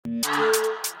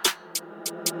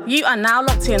You are now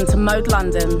locked in to Mode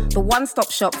London, the one-stop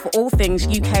shop for all things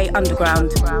UK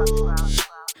underground.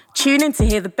 Tune in to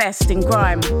hear the best in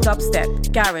grime,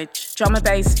 dubstep, garage, drum and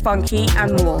bass, funky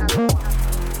and more.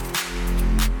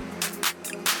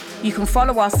 You can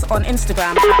follow us on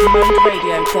Instagram at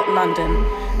moderadio.london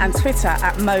and Twitter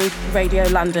at Mode Radio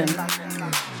London.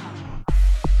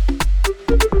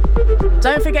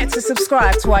 Don't forget to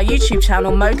subscribe to our YouTube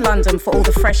channel Mode London for all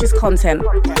the freshest content.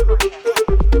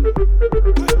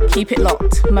 Keep it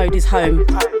locked, Mode is home.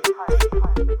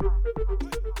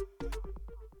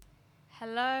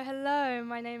 Hello,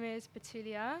 my name is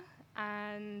Betulia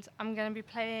and I'm going to be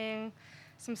playing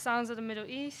some sounds of the Middle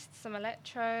East, some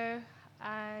electro,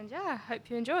 and yeah, hope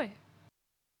you enjoy.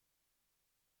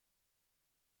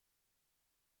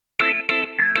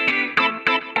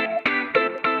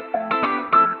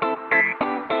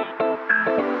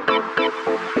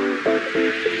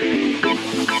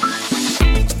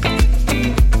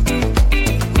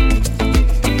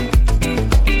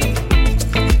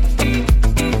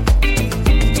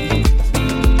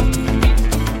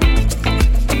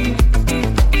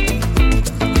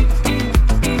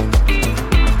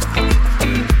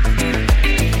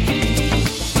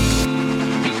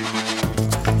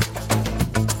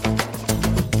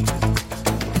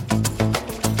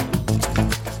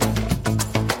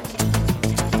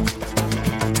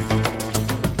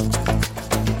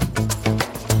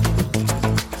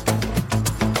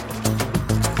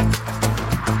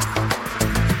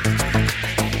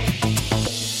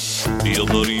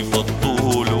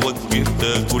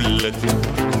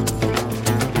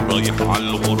 رايح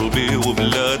عالغربة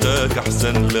وبلادك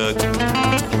أحسن لك.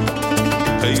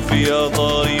 كيف يا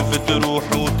ضعيف تروح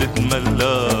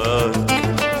وتتملك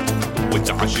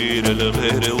وتعشير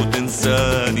الغير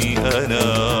وتنساني أنا.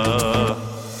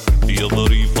 يا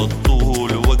ظريف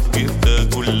الطول وقف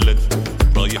تقولك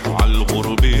رايح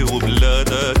عالغربة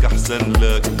وبلادك أحسن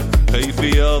لك. كيف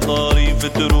يا ظريف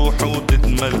تروح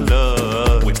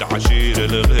وتتملك وتعشير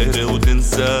الغير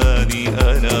وتنساني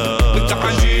أنا.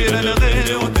 وتعشير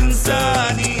الغير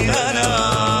وتنساني أنا.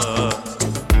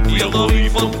 يا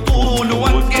ظريف الطول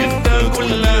وقف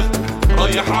تقولك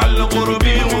رايح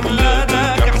عالغربة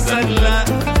وبلادك أحسن لك.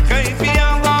 كيف يا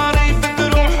ظريف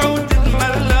تروح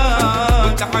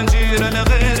وتتملك وتعشير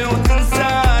الغير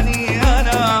وتنساني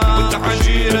أنا.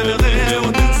 وتعشير الغير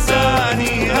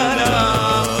وتنساني أنا.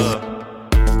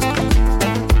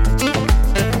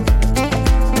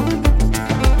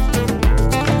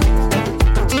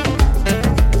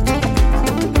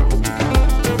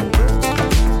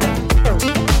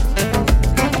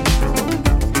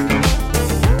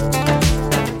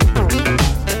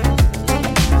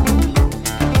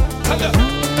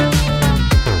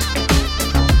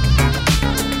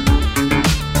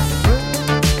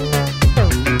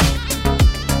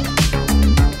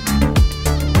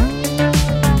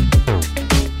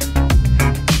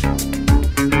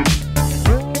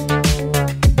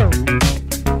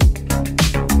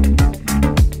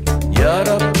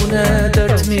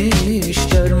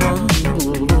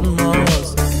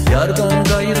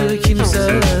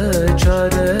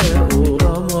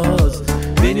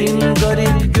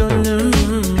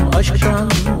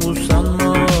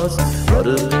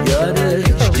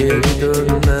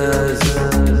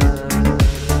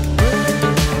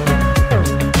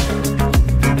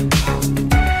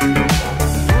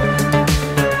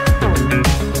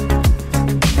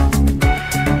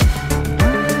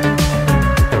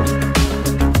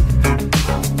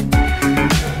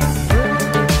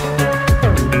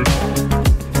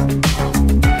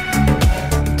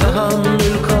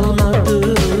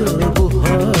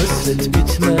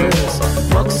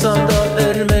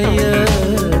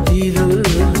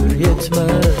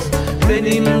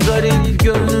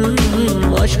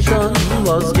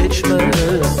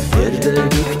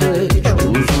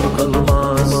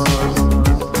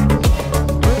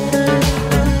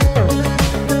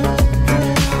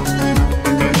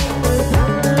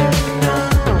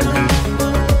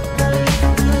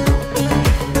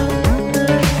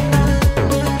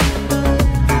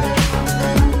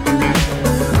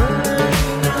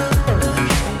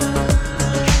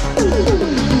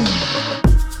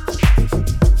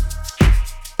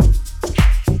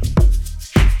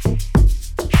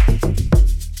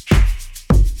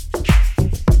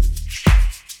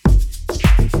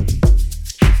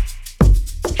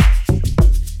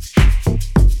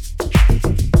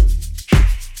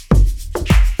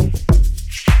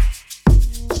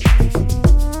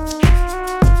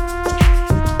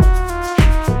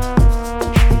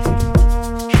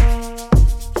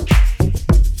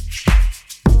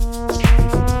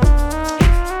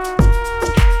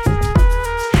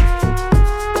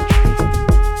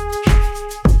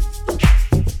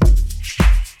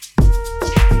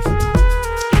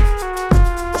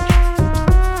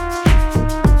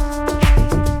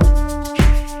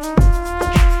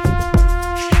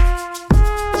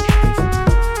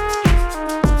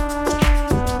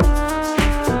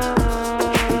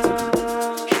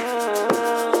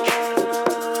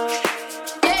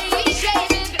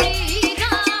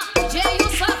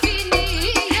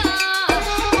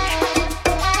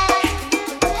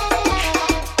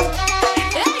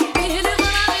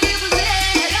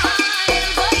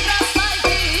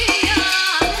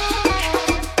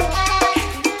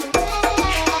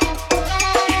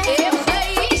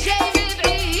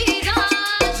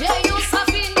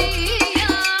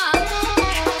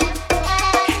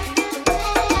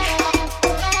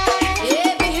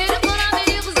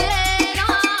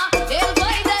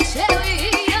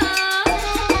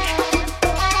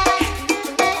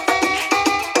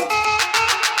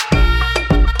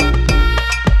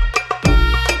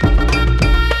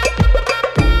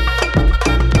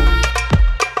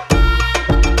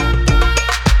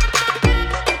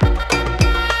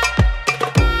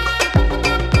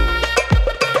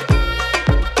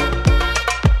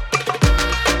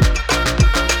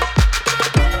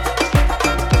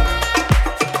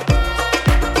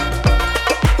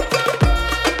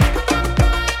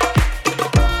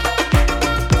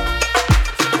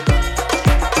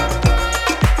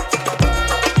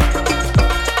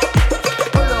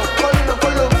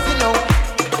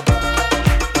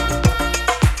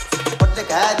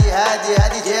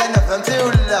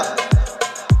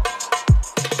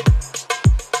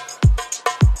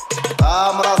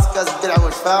 فاهم راسك يا زبد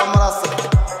العوج فاهم راسك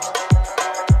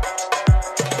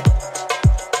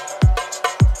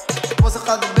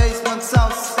موسيقى البيسمنت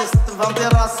ساوند سيستم فهمتي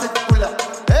راسك ولا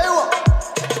ايوا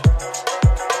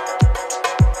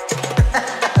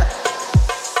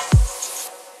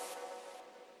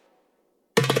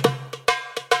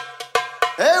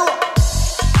ايوا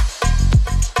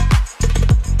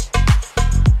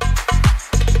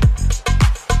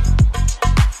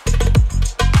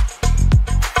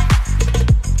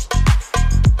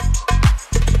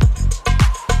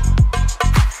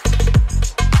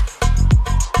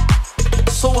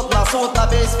صوتنا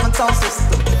بيسمنت ساوند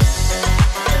سيستم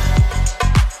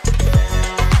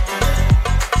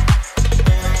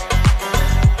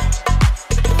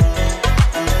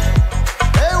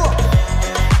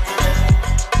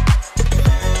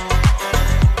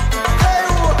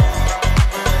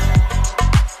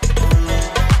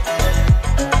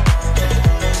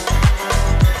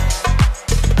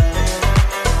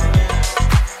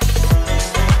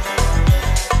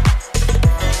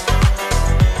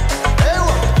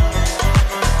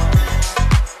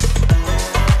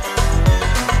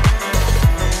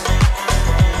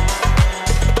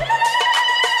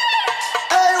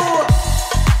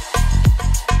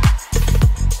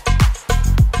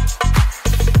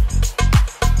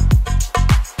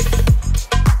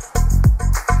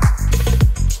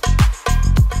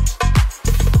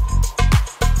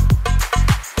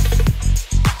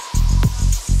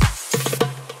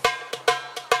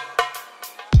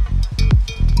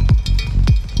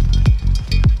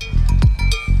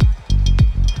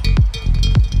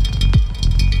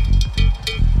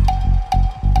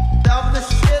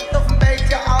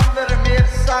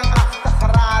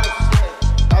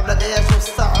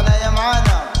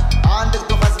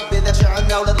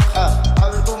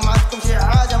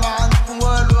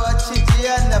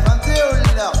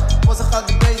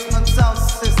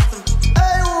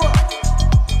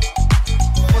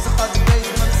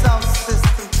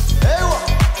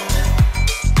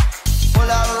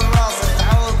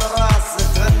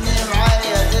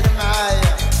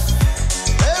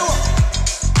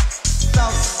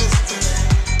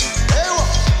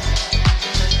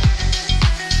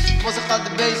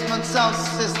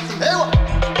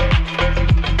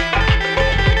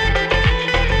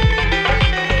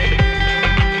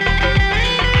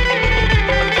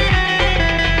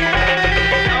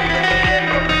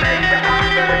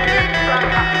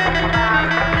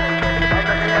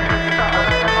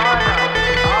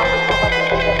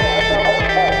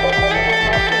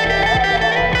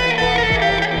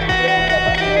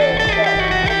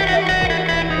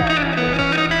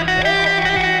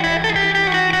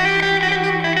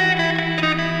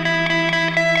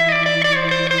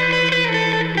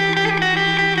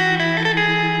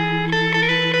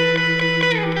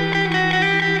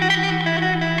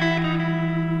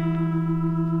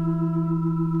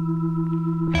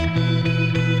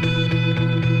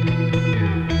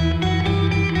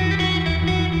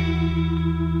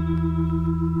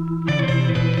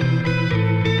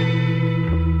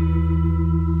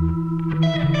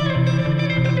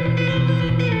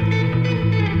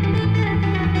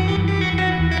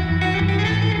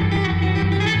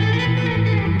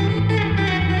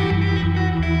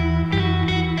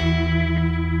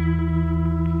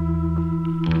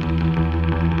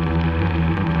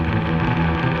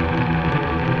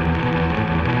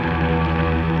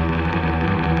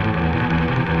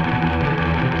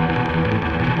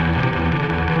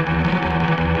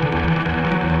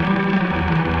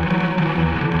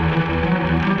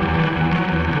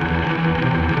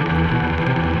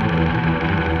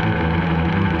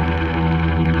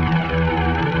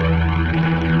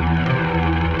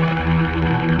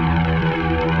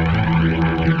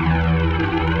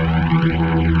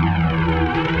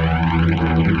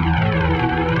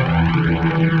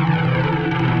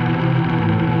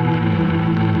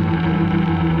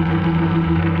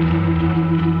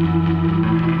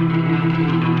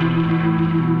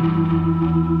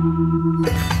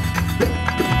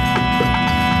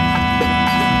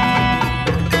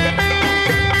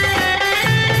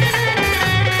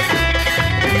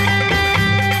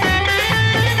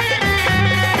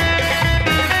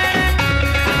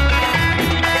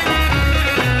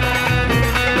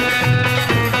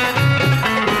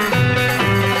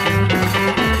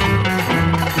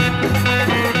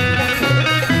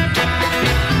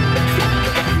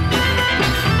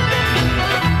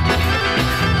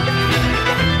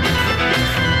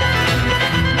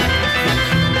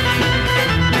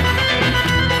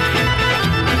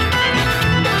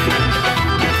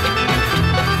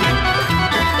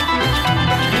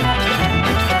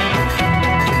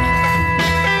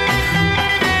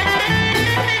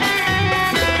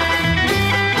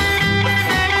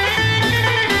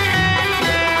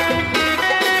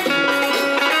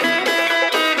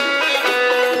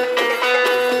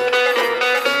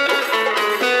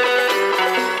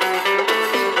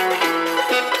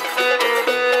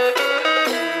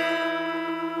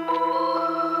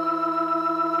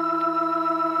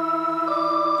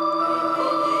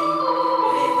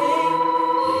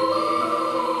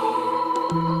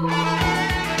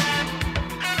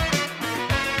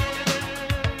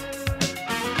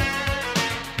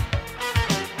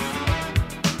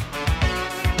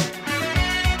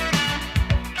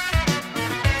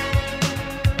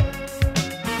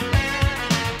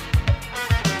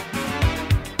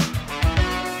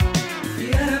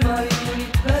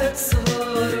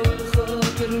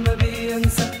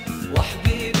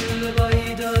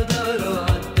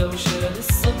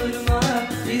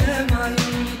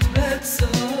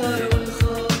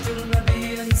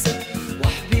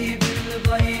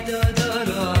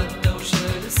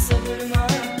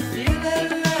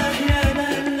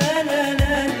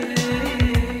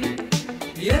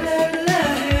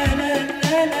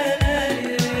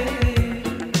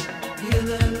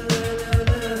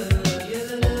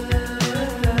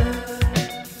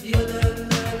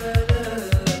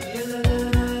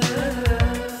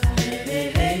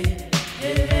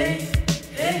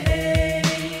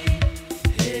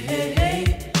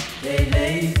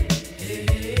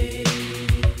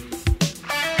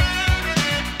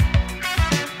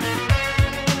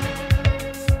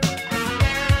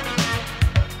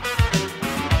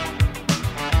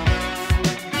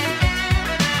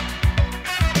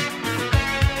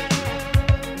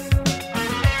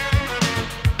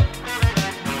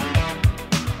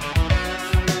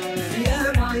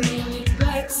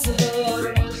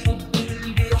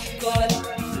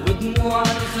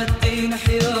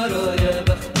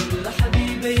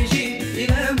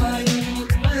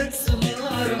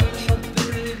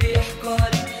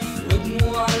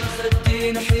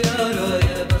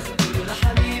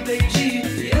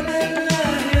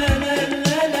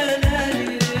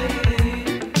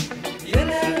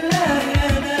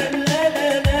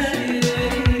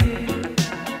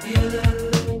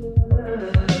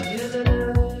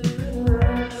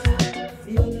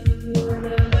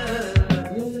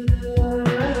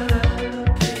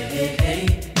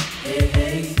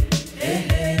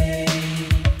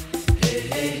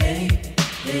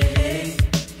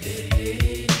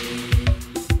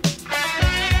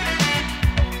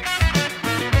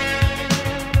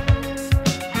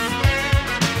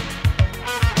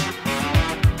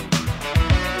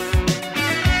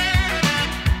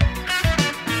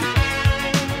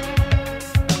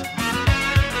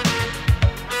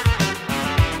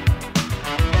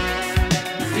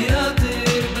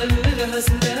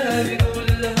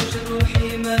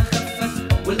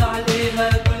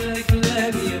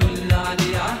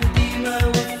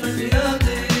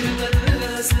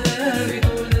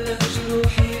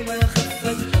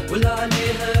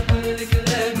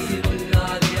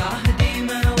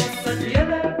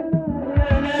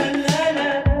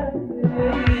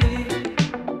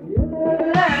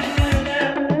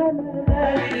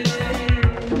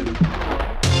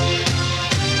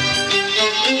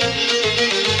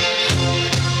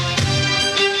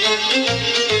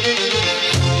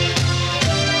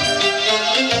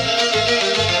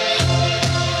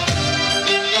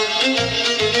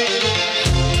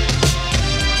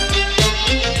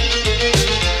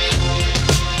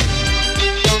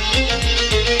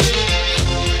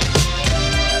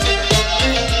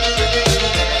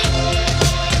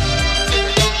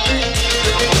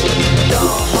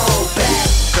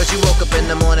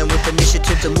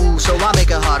To move, so I make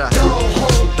it harder. Don't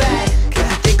hold back. If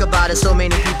you think about it, so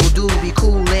many people do be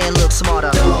cool and look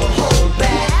smarter. Don't hold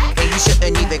back. And you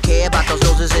shouldn't even care about those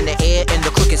noses in the air and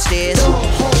the crooked stairs. Don't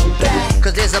hold back.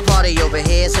 Cause there's a party over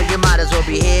here, so you might as well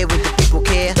be here with the people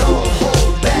care. Don't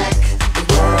hold back. The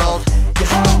world, you're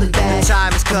holding back. The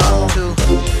time has come to.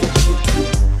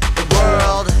 The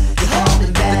world, you're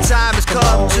holding back. The time has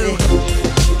come to.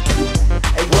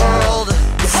 A world,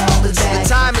 you're holding back. The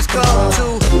time has come to.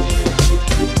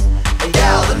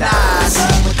 Galvanize.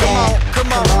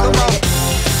 Come on, come on.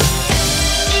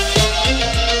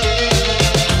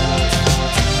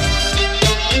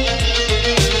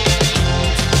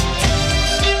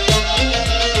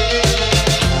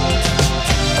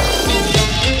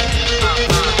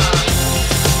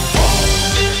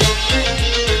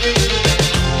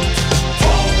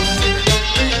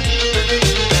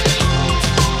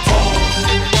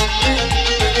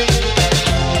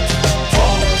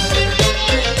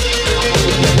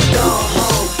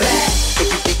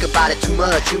 Too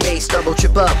much, you may stumble,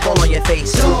 trip up, fall on your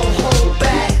face. Don't hold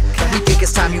back. We think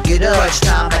it's time you get up. Crunch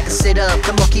time, back and sit up.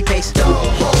 Come on, keep pace. Don't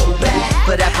hold back.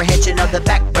 Put apprehension of the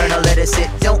back burner, let it sit.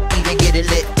 Don't even get it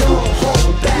lit. Don't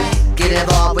hold back. Get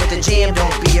involved with the jam.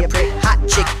 Don't be a prick. Hot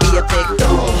chick, be a pig.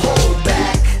 Don't hold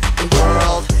back. The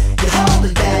world, you're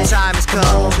holding back. The time has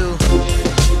come to.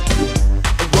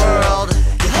 The world,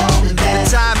 you're holding back.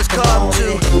 The time has come to.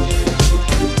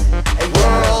 A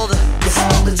world.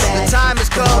 The time has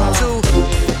come to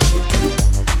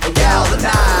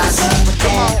galvanize.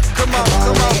 Come on, come on,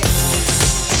 come on.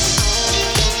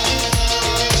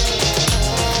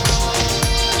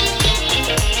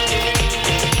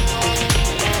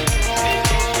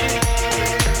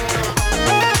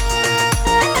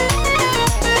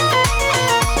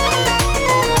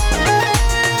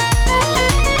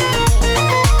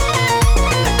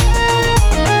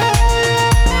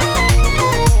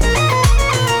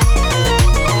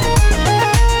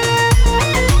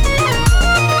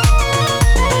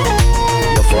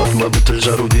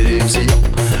 بتلجر وديري مزية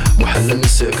محلى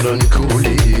نساك راني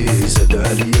كولي زاد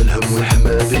عليا الهم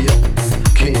والحمادية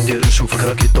كي ندير نشوفك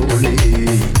راكي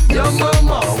طولي يا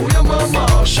ماما ويا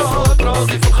ماما شاطرة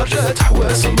غي في الخرجات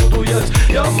حواس اللوطويات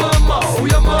يا ماما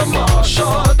ويا ماما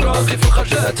شاطرة غي في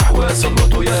الخرجات حواس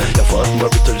اللوطويات يا فاطمة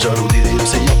بتلجر وديري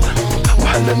مزية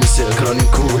محلى نساك راني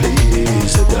كولي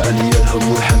زاد عليا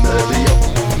الهم والحمادية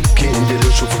كي ندير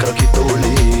نشوفك راكي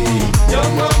طولي يا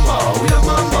ماما ويا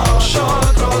ماما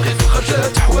شاطرة غي في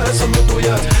الخرجات حواس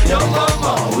اللوطويات يا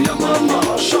ماما ويا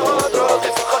ماما شاطرة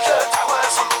غي في الخرجات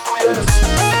حواس اللوطويات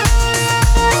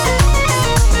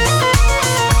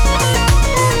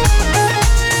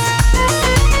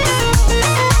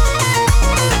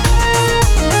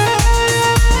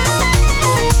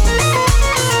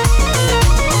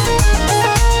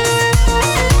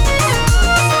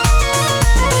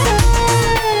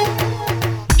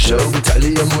جاوبت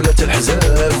عليا مولات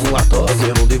الحزام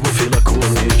وعطاتني رونديفو في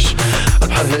لاكورنيش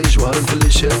البحر هاي جوهر في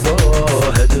اللي شافا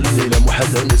هاد الليلة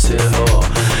محلى نساها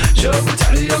جاوبت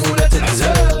عليا مولات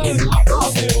الحزام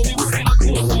وعطاتني رونديفو في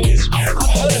لاكورنيش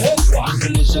البحر هاي جوهر في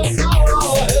اللي شافا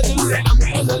هاد الليلة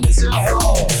محلى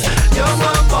نساها يا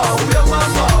ماما ويا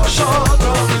ماما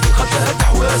شاطرة غي في الخرجات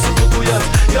حواس اللوطويات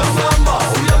يا ماما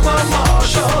ويا ماما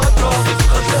شاطرة غي في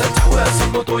الخرجات حواس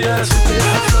اللوطويات في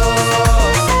الحفلة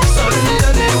صار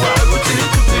ليالي وعاودتي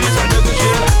تبديت على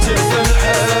الجيل حتى كان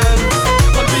الحال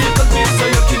قلبي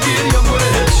طاير كتير يا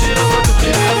مولاي هادشي راه تبقي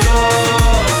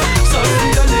الحياة صار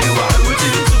ليالي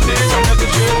وعاودتي تبديت على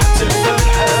الجيل حتى كان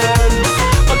الحال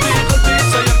قلبي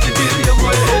طاير كتير يا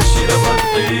مولاي هادشي راه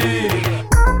تبقي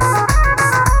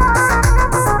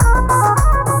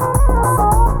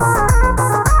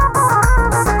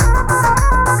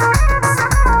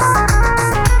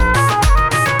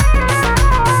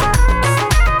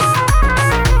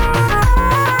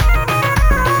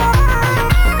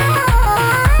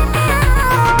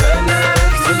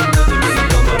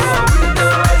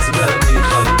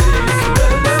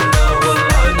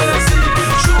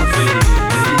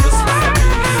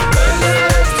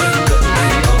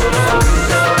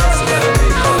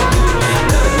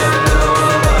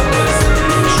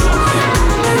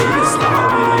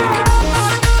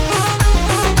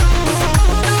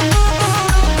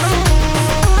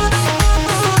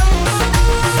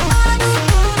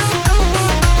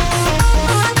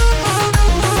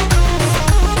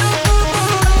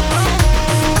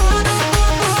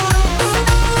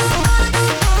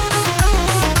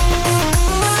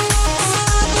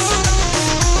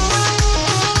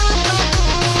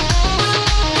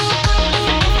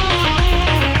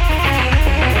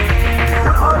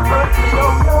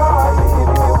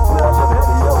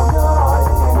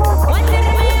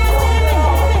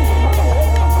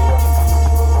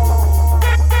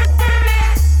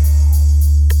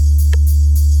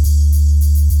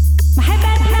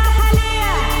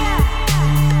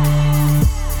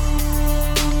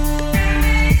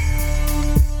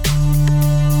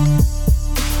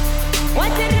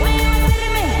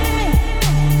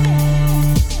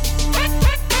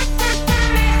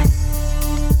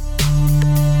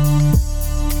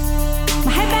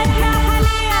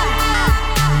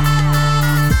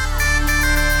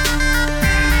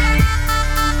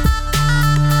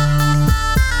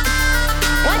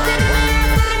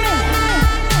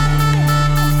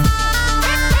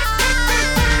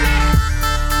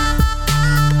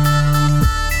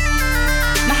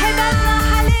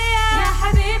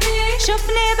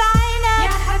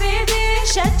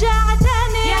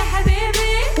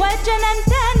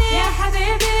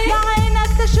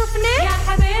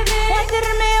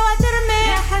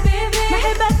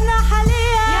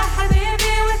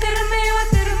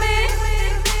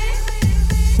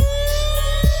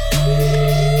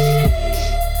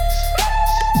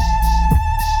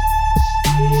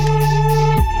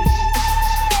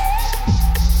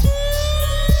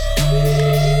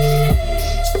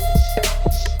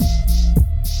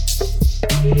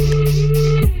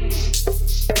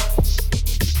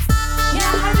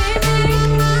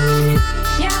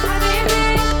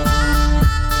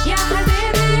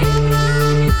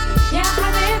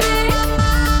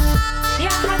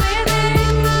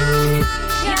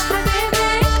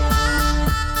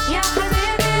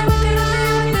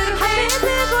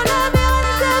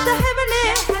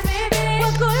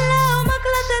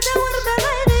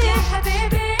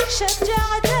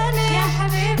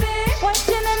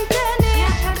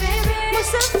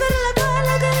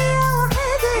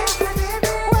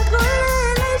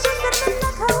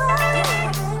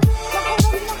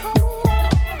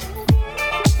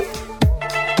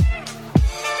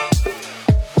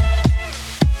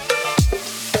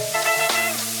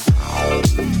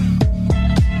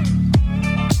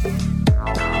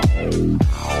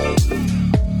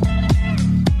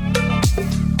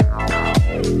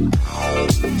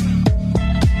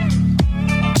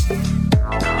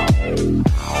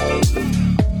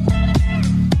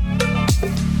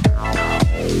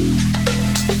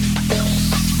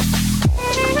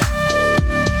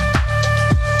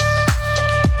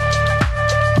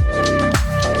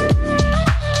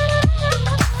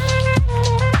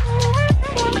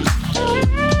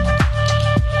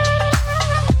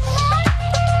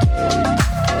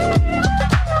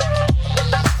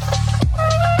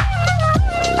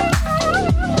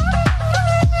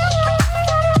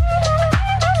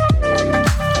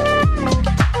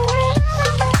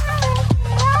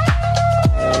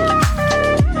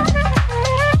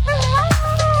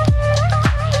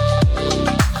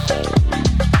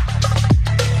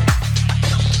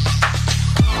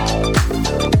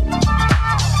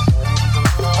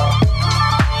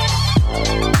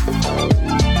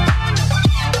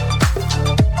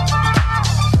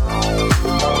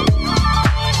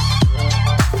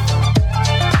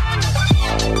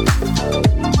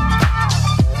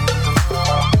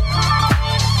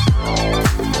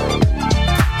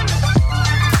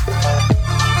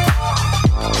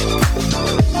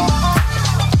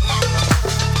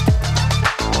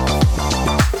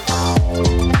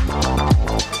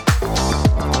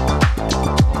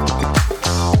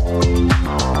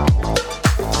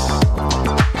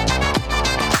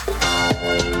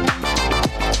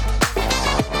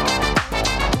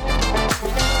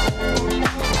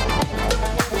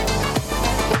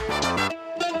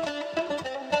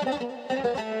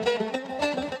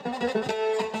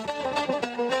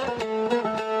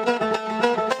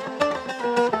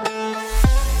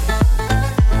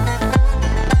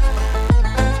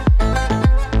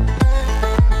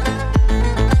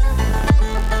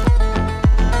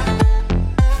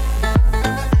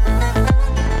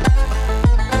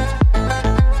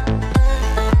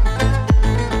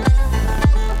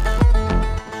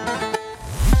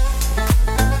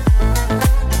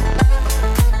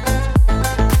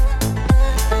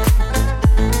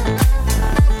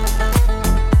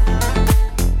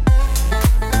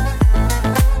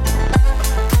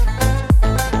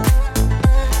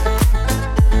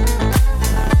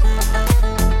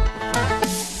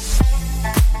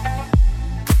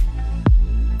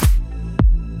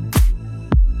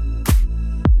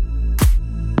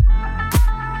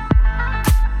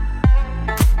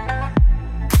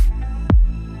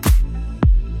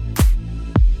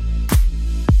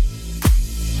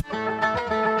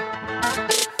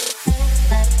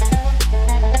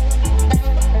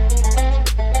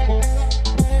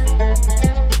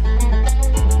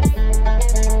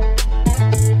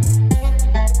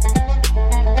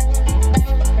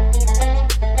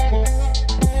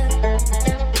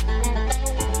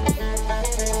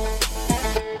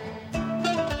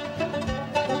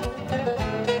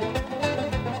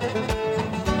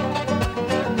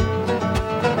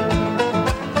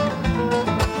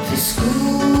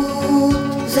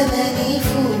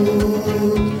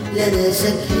لا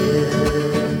سكر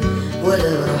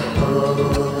ولا رحال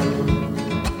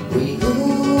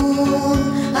ويهون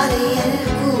علي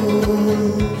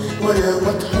الكون وانا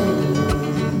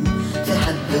مطحون في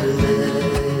حب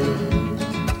المال.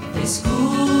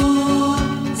 مسكون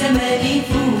زماني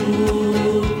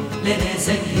يفوت لا انا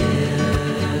سكر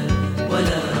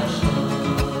ولا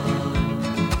رحال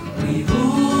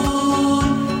ويهون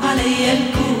علي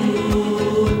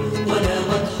الكون وانا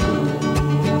مطحون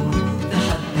في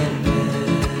حب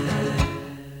المال.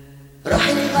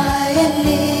 رحل معايا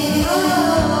الليل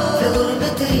في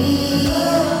غربة ريح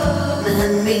ما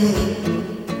همني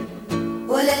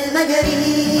ولا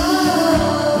المجاري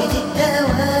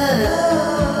بتتداوى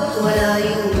ولا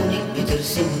عيونك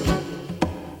بترسمني.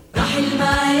 رحل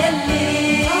معايا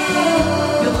الليل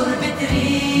بغربة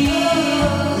ريح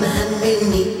ما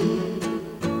همني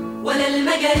ولا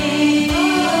المجاري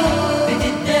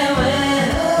بتتداوى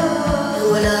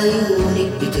ولا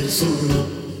عيونك بترسمني.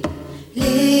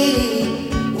 ليلي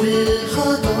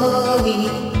والخطاوي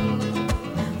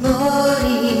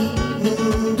ناري من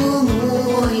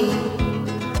دموعي.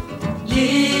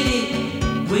 ليلي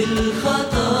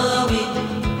والخطاوي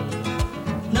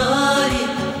ناري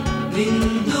من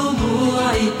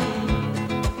دموعي.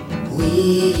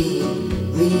 ويلي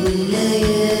من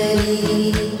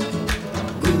الليالي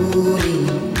قولي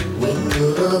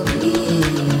وانربي.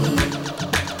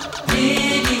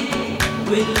 ليلي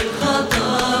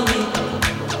والخطاوي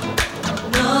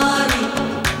ناري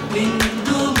من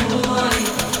دموعي.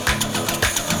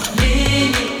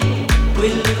 ليلي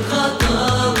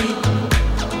والخطاوي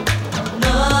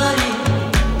ناري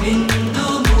من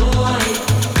دموعي.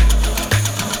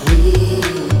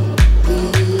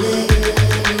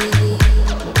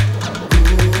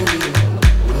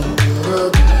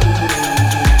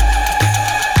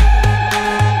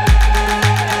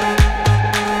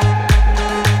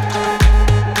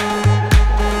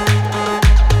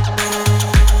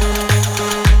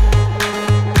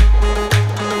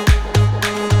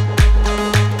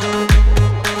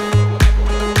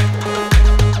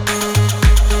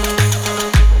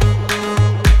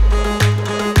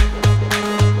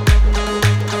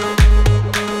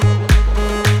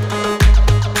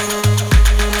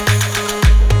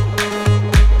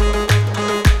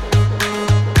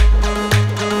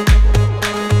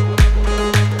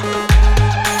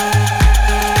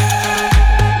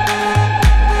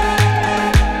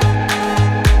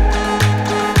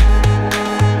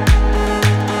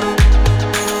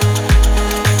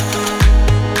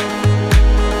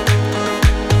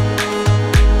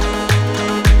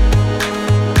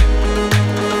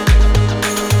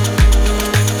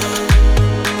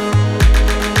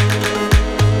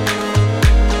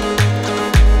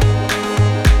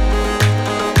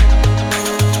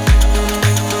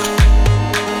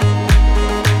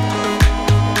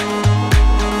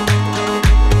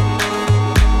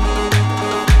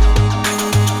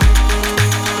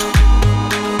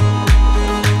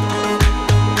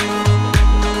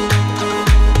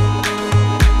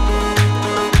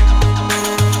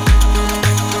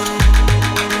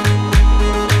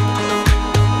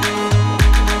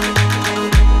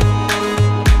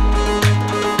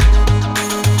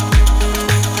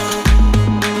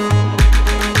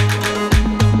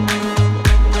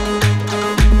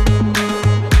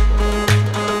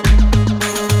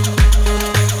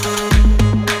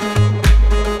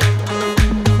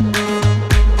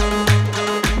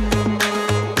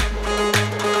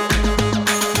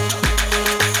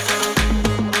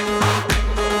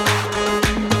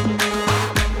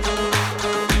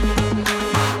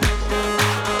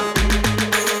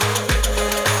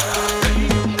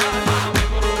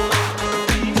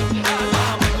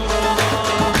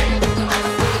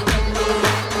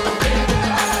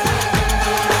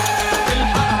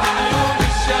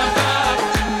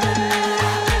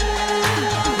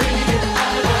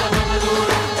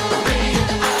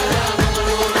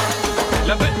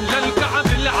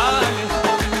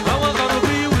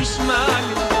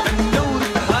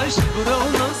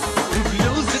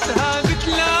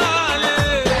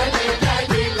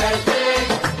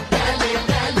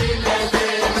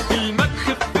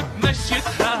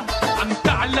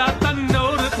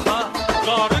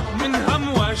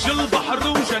 البحر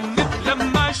وجنت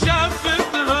لما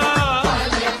شافتها.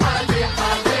 حالي حالي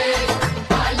حالي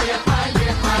حالي حالي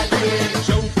حالي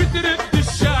شوفت رد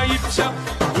الشايب شاف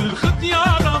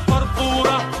والختيارة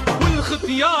فرفورة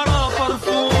والختيارة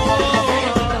فرفورة.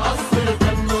 قصر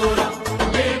تنورة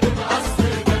بيت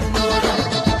قصر تنورة.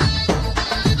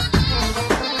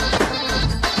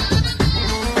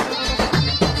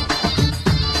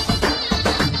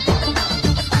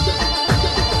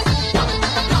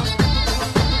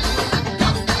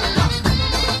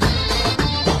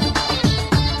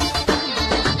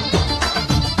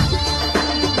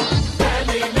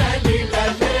 لالي لالي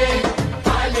لالي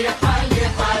حالي حالي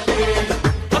حالي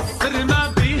قصر ما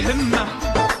بيهمه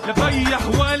لا بيح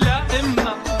ولا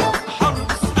إمه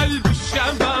حرص قلب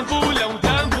الشباب ولو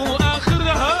دابوا آخر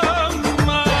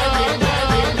همه. لالي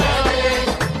لالي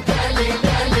لالي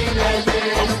لالي لالي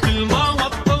وكل ما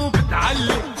وطى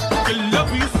وبتعلي كله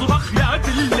بيصرخ يا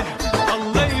دله.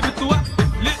 الله بتوقف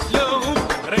القلوب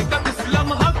ريتها تسلم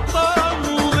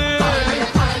هالطاولة. حالي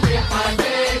حالي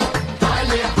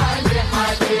حالي حالي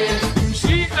حالي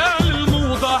تمشي قال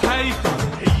الموضة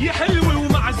هي حلوة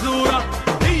ومعزورة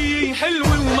هي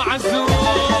حلوة ومعزورة.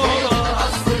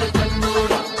 قصر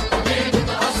تنورة بيت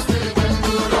قصر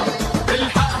تنورة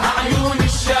تلحقها عيون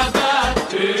الشباب.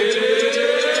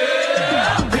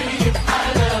 هي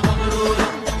بحالها مغرورة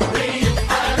هي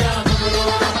بحالها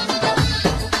مغرورة.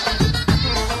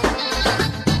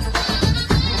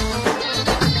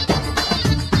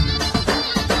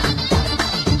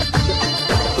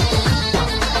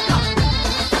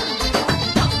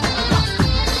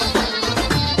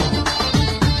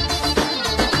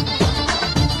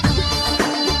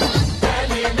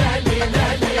 لالي لالي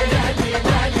لالي لالي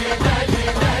لالي لالي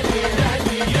لالي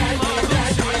لالي يا ما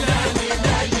بمش علالي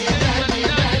لالي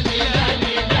لالي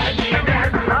لالي لالي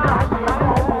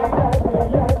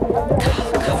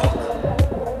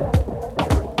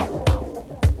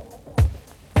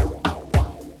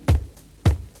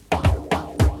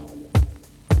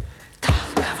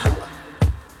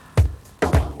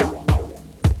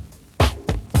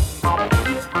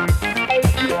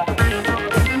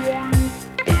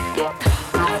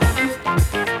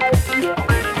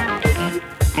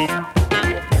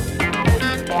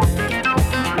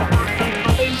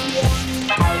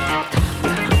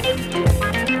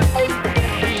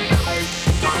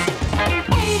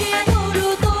Eğriye doğru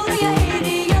doğruya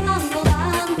eğri yalan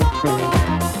dolan.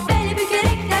 Bel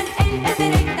bükerekten el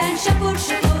eterekten şapur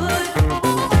şupur.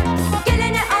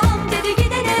 Gelene am dedi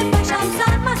gidene paşam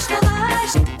sarmaş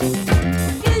dolaş.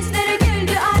 Yüzlere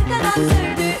güldü arkadan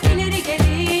sürdü ileri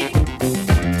geri.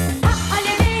 Ha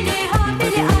aleveli ha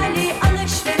beli ali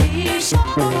alışveriş.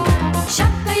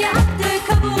 Şapkayı attı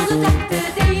kabuğunu taktı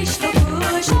değiş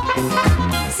tokuş.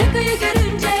 Sıkıyı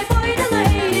görünce boynunu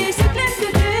eğri süklüm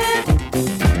püklüm.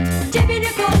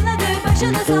 Cebini kolladı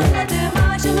başını salladı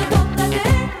maaşını topladı.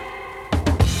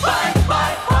 Bay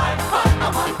bay bay bay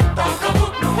aman dal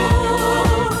kabuklu mu?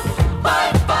 Bay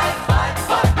bay bay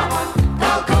bay aman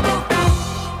dal kabuklu.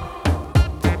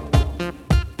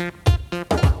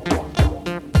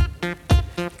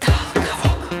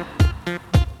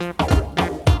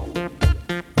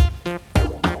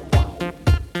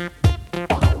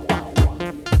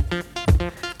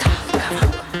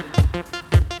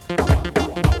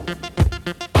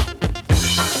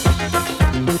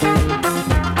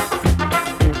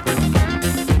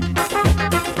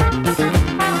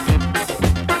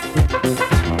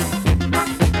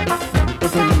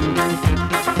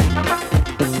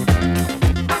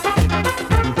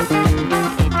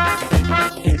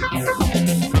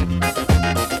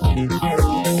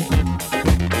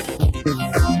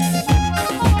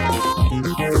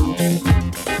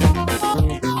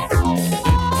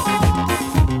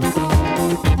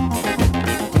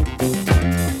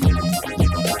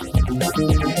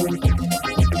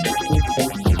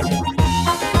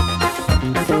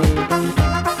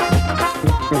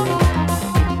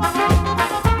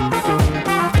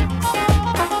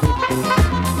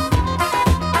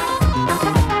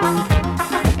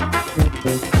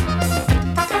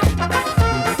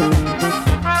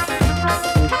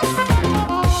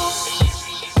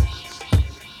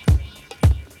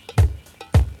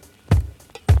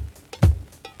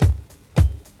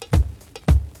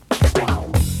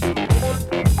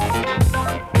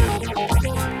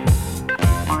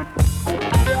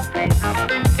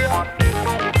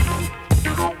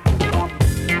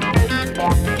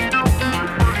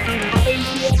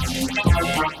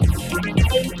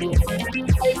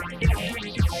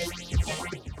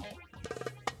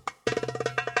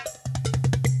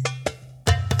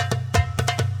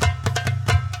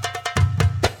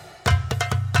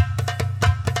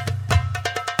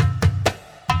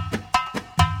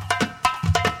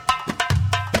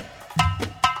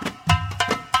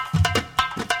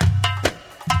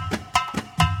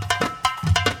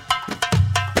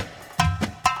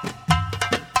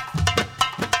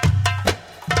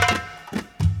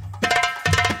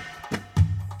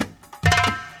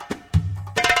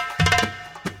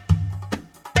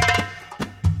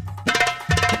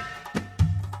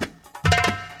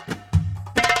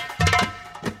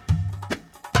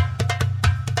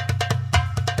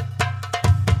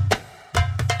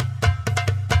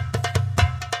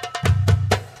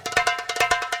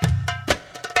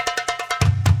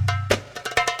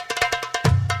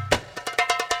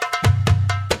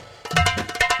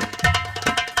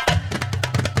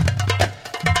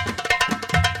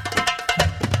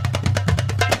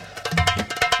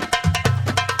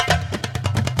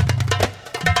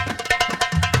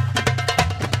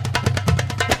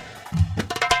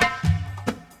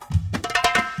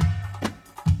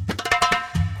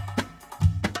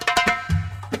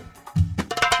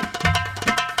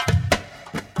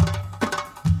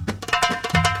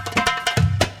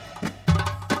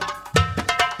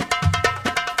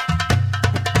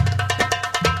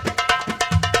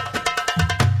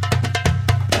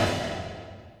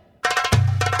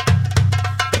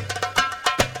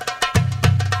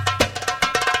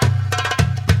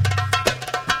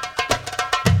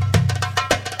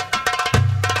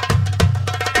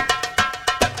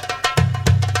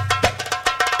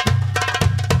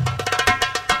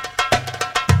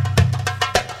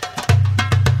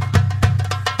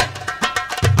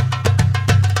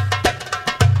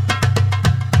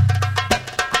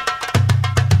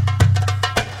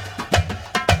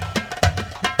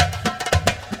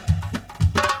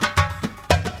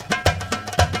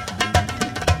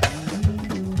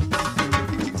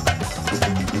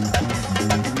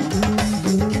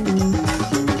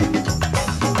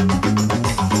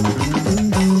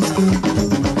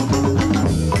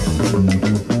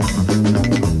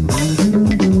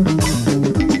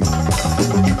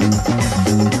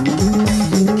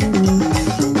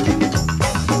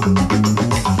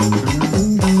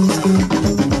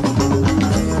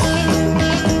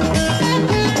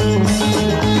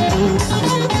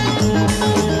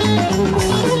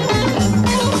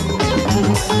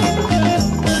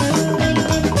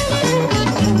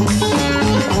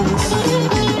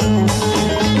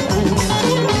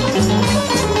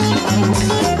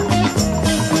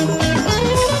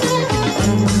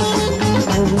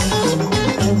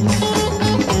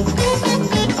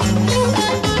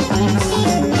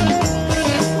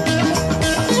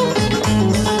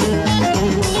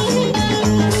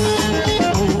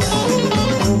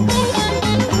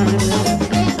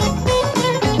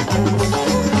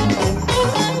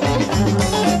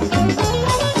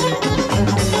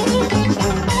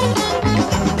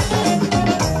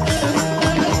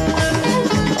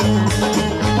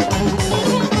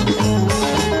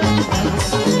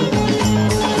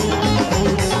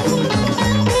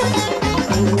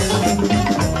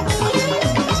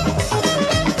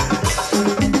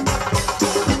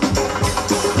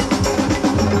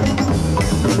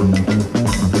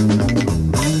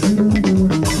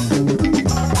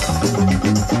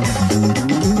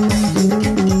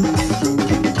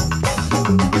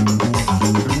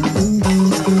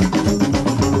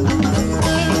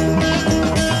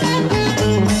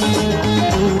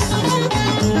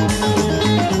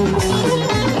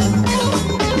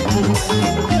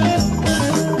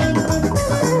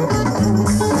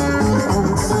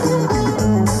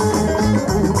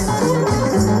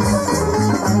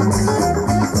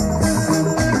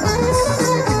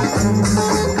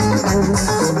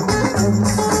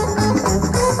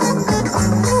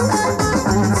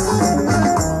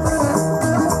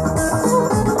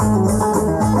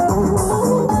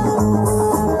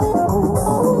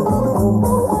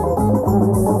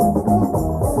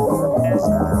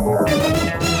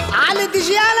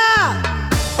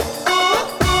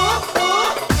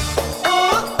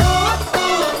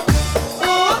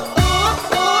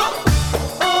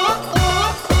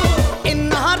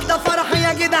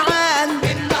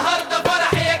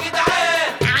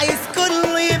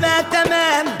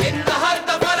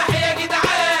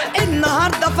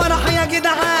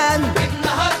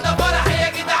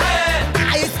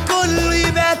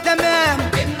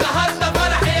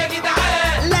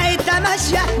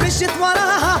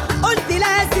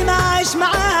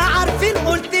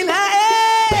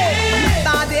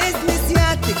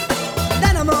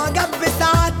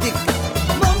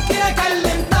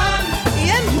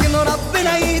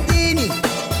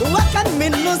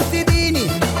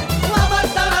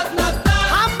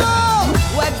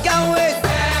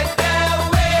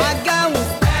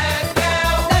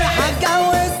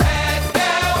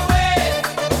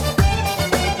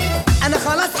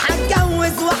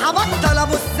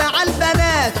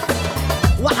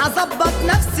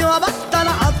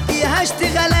 فيها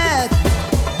اشتغالات.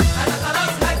 انا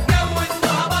خلاص هتجوز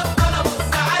وهبطل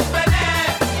ابص على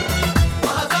البنات،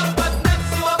 وهظبط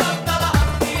نفسي وابطل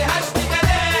اقضيها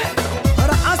اشتغالات.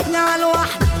 رقصني على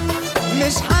الواحدة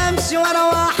مش همشي ورا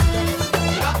واحدة.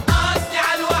 رقصني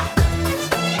على الواحدة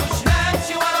مش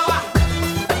همشي ورا واحدة.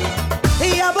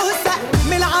 هي بوسة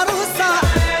من العروسة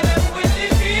انا واللي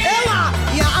فيه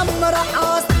اوعى يا عم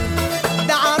رقصني،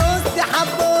 ده عروستي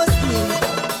حبوسني.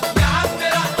 يا عم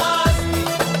رقصني،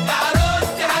 ده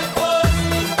عروستي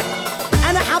هتبوسني.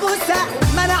 انا حبوسها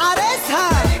ما انا عارسها،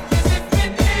 كسب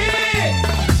من ايه؟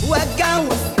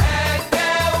 واتجوز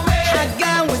هتجوز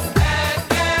هتجوز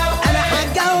هتجوز انا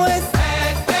هتجوز.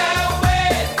 هتجوز.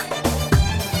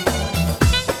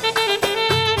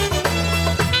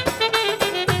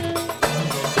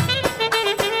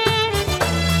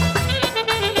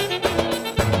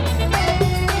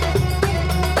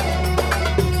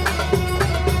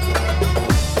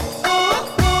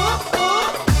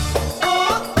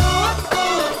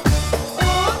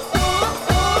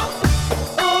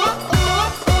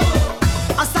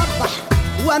 اصبح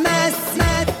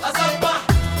وامسي اصبح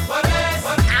وماس،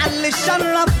 على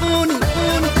شرفوني.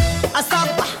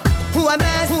 اصبح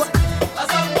وامسي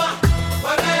اصبح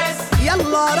وماس.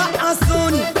 يلا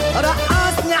رقصوني،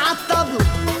 رقصني عالطبلة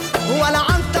ولا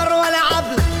عنتر ولا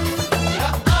عبلة.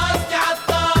 رقصني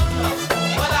عالطبلة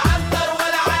ولا عنتر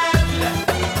ولا عاملة.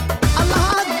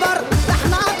 الله اكبر ده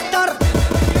احنا اكتر،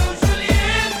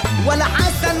 وجوليين ولا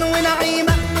حسن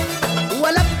ونعيمة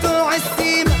ولا بتوع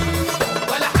السيمة.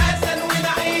 ولا حسن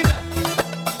ونعيمة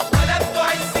ولا بتوع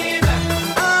السيمة.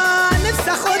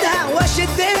 نفسي اخدها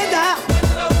واشد ايدها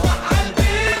روح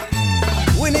عالبيت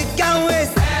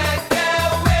ونتجوز.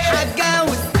 هتجوز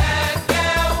هتجوز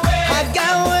هتجوز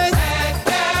هتجوز.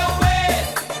 هتجوز.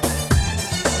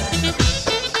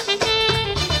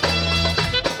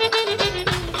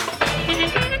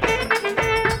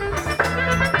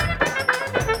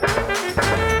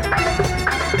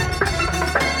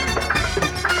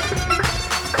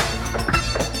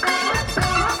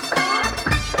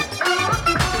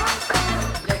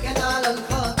 لا كان على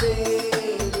الخاطر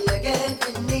لا كان في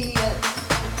النية،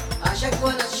 عشاك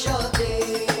وانا الشاطر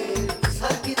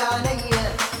تسهر كده عليا.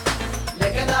 لا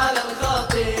كان على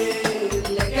الخاطر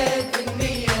لا كان في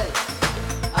النية،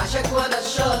 عشاك وانا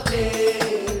الشاطر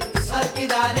تسهر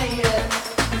كده عليا.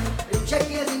 رمشك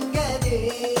يا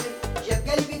زنجاني جاب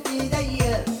قلبي في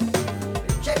ايديا،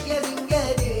 رمشك يا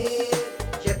زنجاني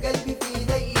جاب قلبي في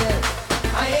ايديا.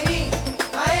 عيني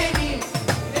عيني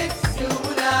نفسي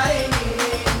ومنى عيني،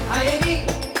 عيني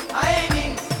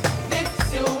عيني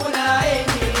نفسي ومنى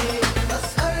عيني.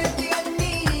 تسهر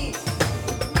تغنيني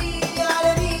وتميلي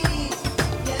على ميلي،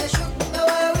 يا شوق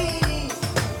مواويلي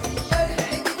الجرح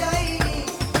بدعيلي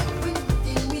وانت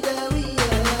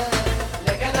المداوية.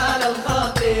 لا كان على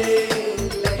الخاطر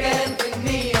لا كان في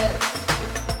النية،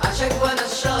 عشاك وانا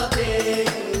الشاطر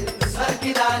تسهر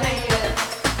كده عليا.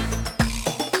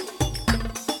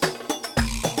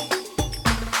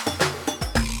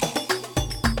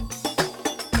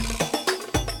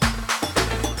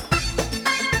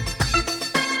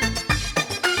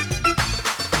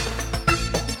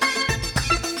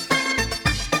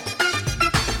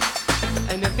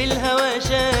 أنا في الهوى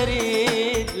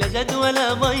شارد لا زاد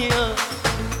ولا مية،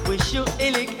 والشوق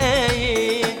إلك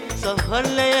قايد سهر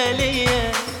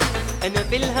لياليا. أنا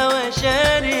في الهوى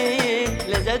شارد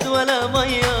لا زاد ولا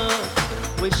مية،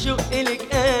 والشوق إلك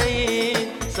قايد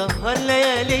سهر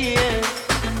لياليا.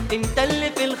 انت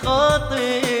اللي في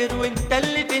الخاطر وانت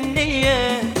اللي في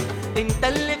النية، انت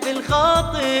اللي في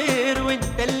الخاطر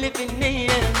وانت اللي في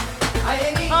النية.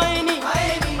 عيني عيني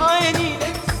عيني عيني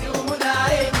نفسي ومنى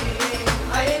عيني،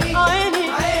 عيني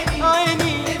عيني عيني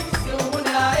عيني نفسي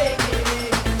ومنى عيني.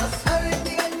 تسهر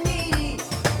تغنيلي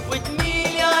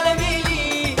وتميلي على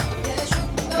ميلي يا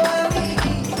شوق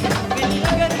مواويلي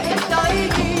بالجرح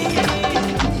بتاعيني.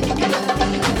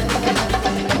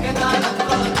 كان على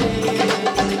الخاطر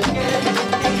كان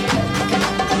النية،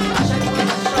 عشان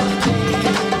وانا الشاطر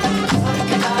تسهر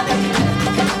كده عليا.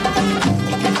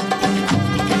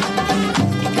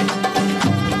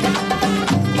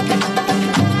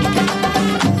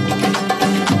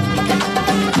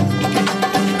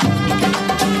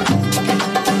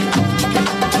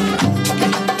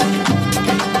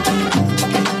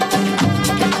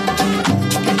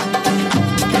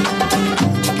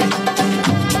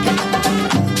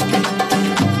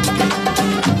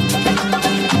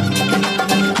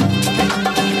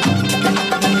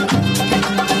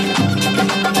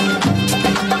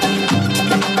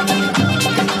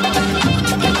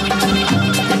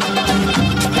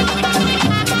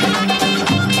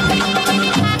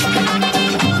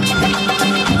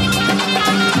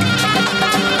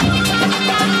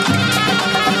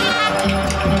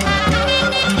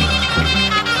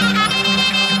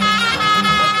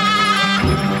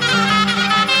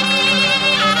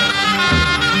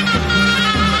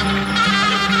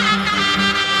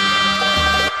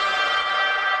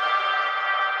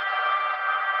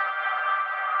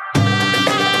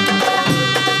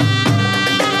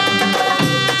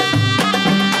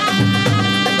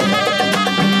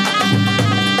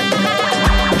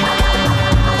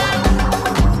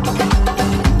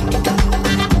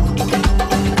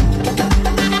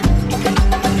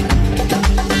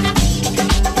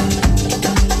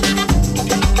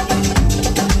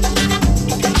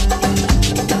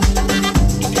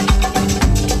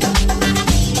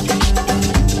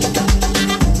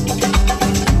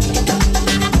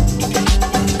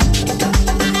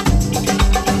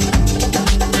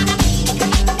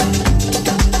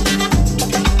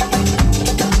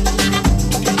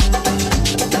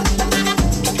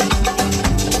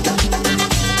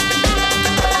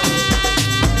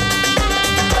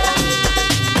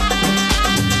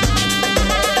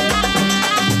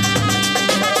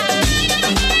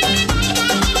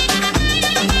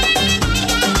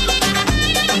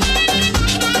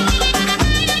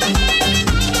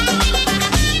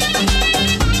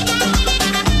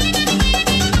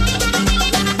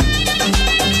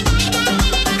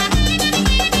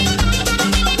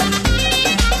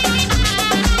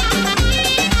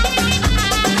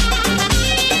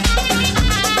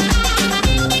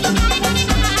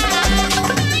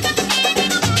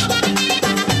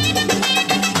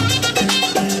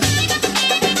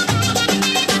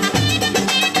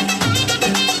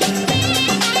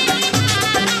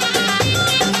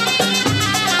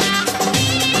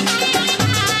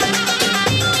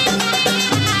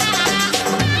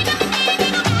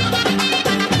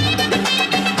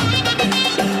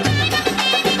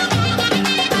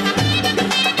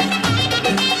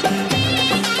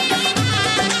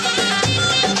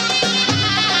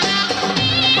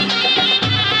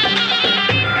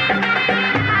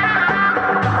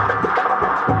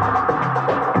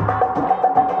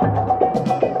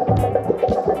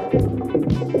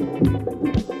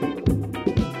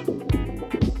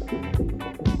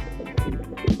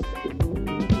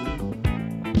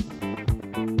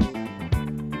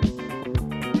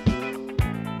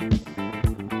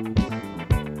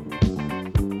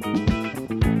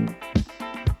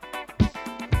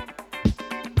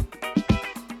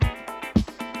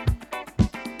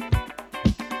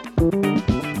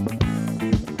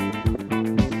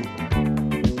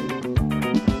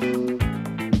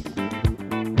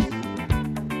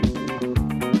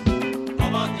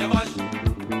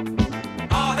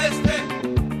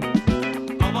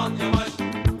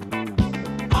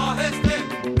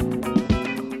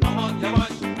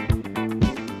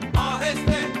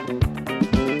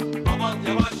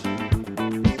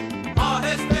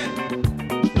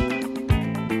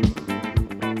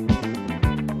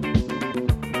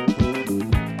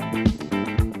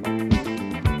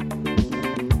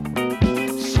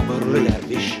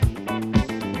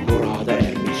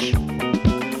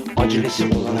 acelesi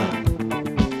olana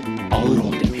ağır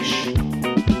ol demiş,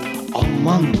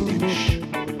 aman demiş.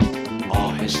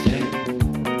 Aheste,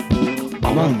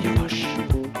 aman yavaş,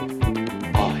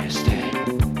 aheste.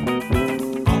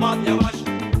 Aman yavaş,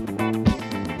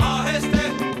 aheste.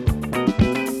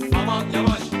 Aman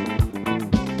yavaş,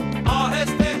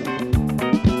 aheste.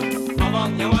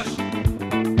 Aman yavaş,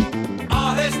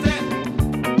 aheste.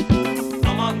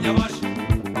 Aman yavaş,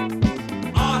 aheste.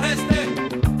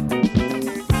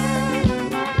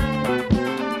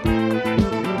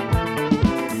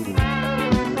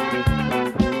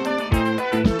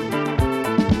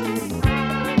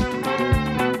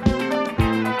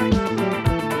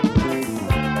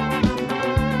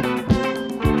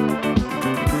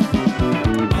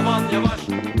 Aman yavaş,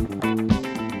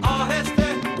 aheste.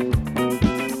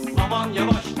 Aman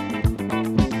yavaş,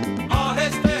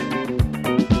 aheste.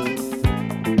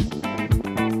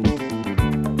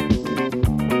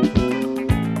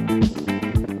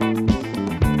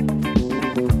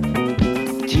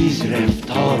 Tiz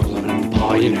reftar olanın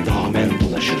payine damen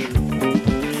dolaşır.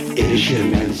 Erişir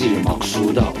menzili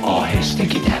maksuda aheste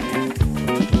giden.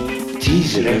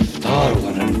 Tiz reftar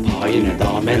olanın payine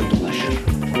damen dolaşır.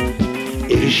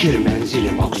 Erişir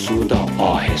menzili maksuda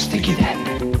aheste giden.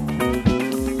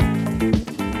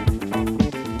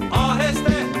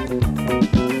 Aheste.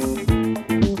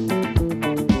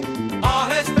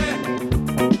 Aheste.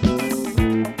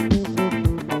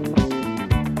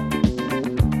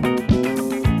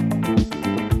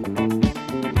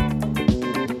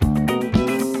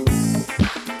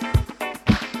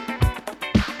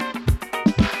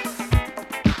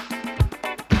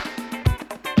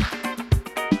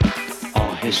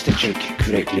 Aheste çek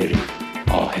kürekleri,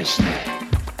 aheste.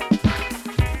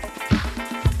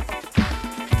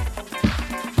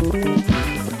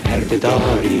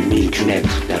 Perdedari milkünet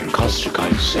der kasrı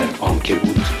kayser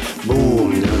ankebut.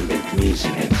 Bum nöbet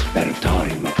mizinet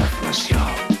bertarime afrasya.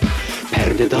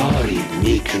 Perdedari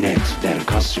milkünet der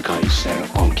kasrı kayser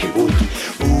ankebut.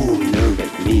 Bum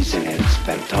nöbet mizinet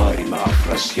bertarime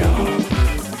afrasya.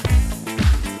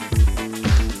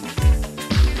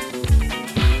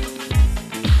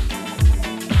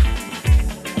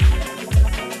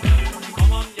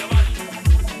 Aman yavaş,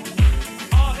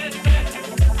 aheste.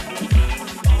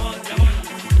 Aman yavaş,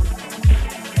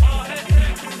 aheste.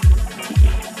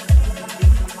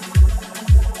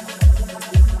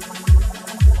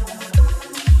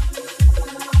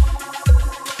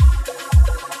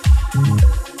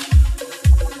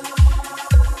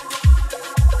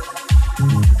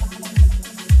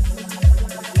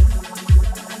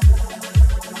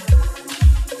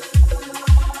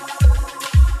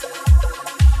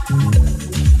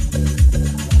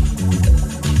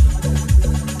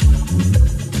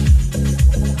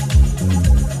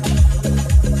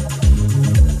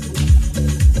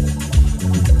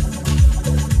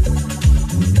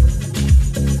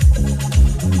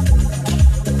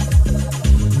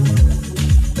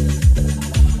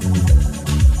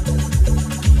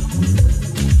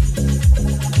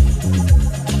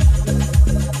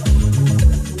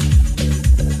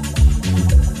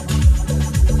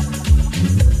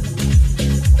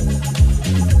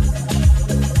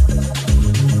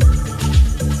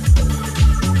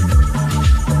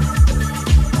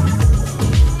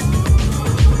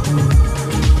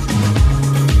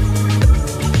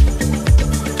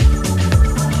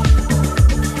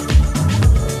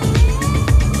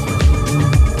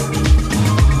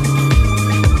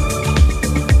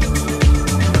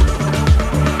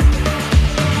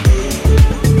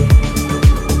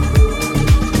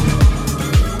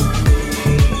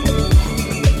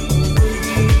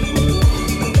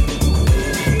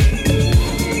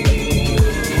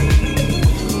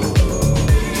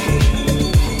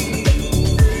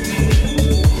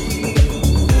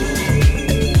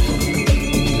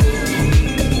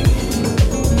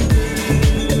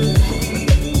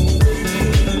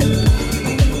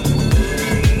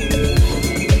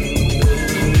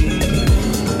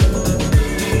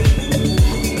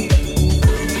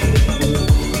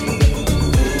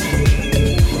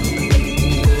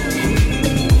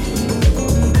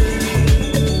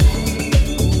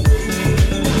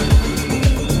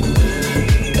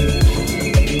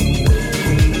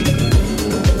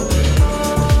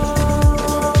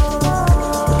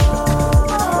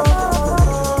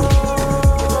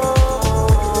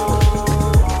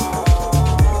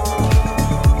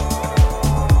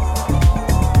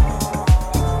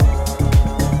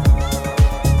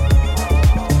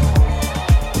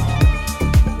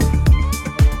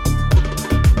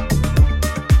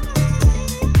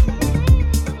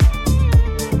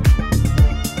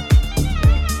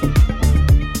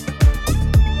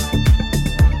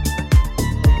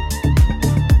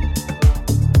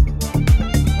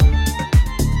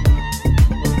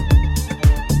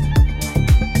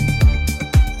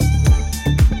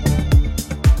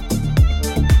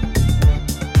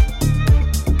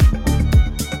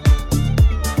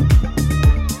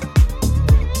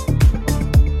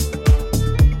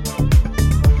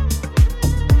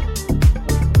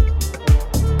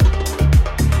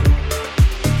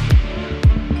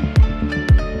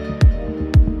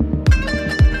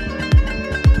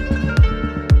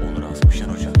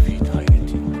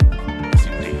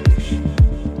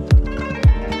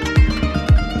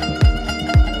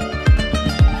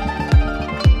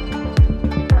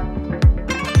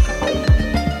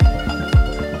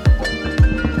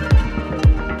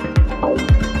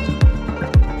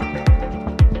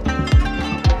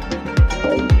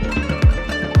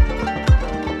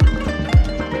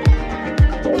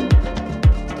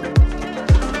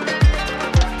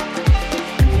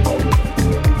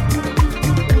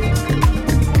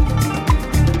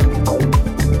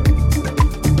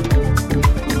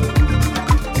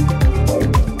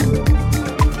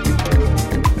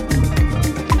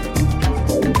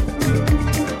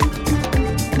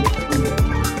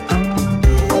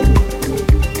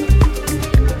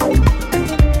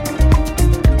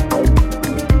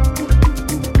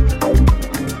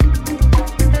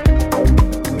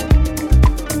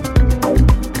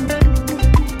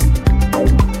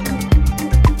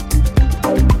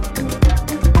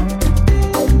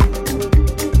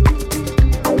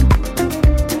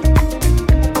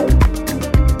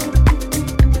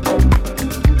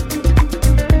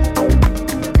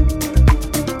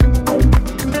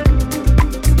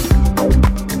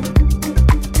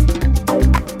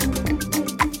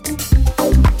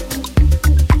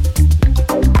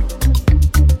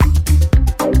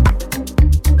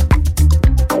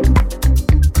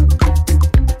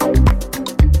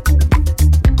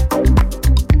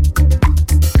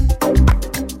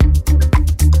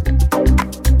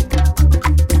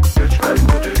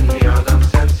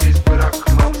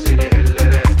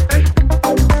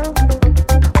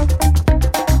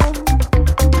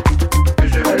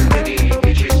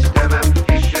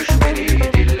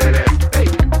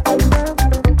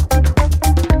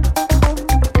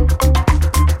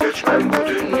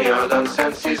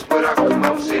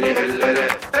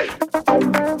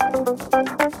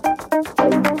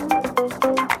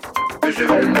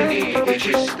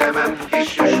 istemem.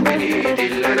 Hiç düşmeni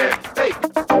dillere. Hey!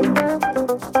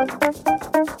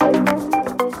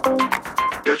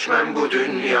 Göçmem bu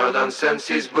dünyadan,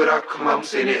 sensiz bırakmam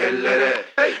seni ellere.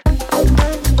 Hey!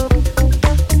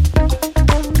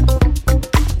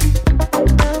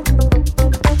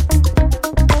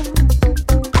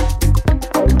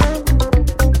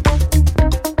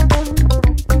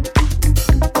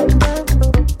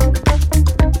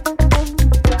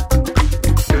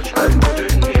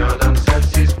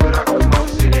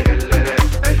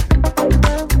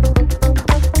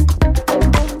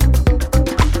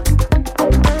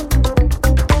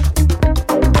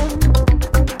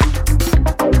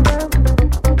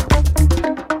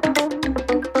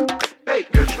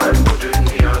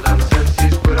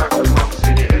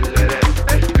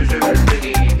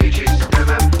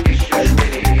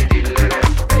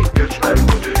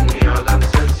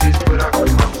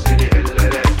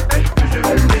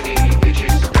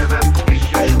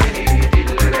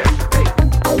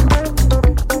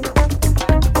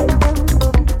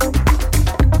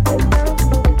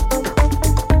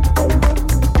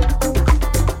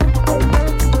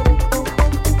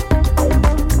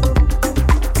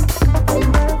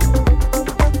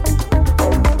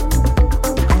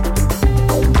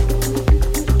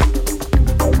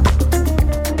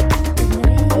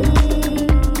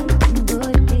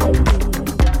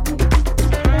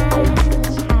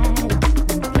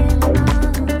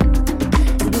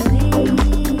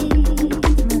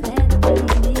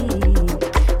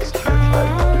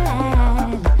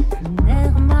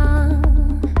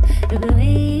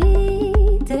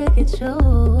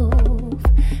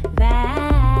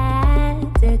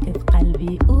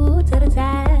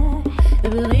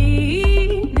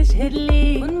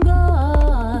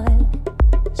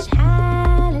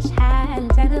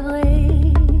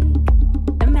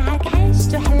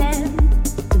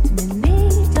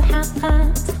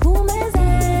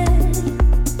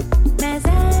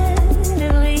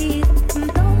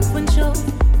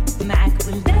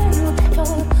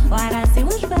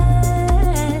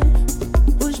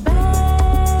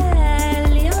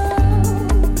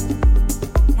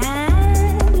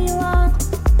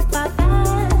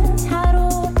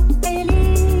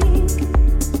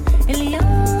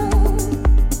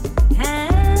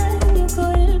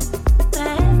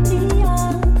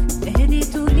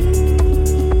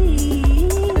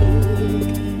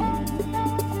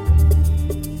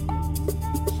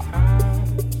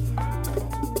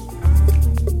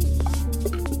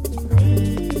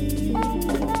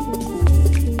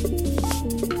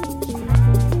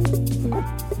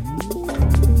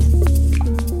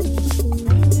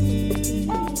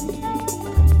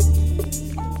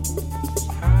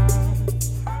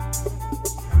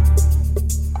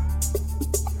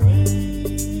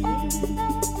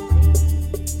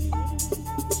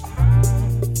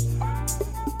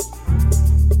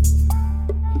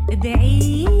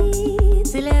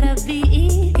 دعيت لربي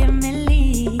يكمل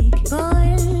ليك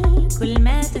كل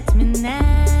ما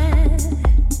تتمناه.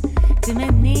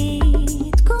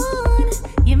 تمنيت تكون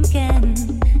يمكن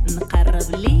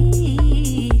نقرب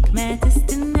ليك ما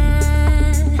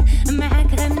تستناه.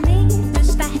 معك غنيت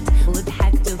اشتحت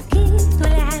وضحكت وبكيت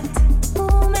ولعبت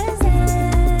وما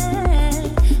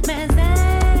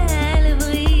زال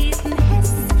بغيت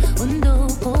نحس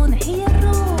وندوق ونحيا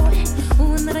الروح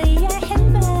ونريح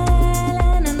البال.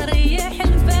 أنا نريح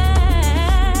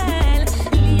البال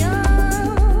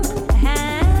اليوم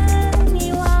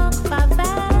هاني واقفة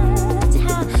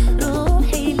فاتحة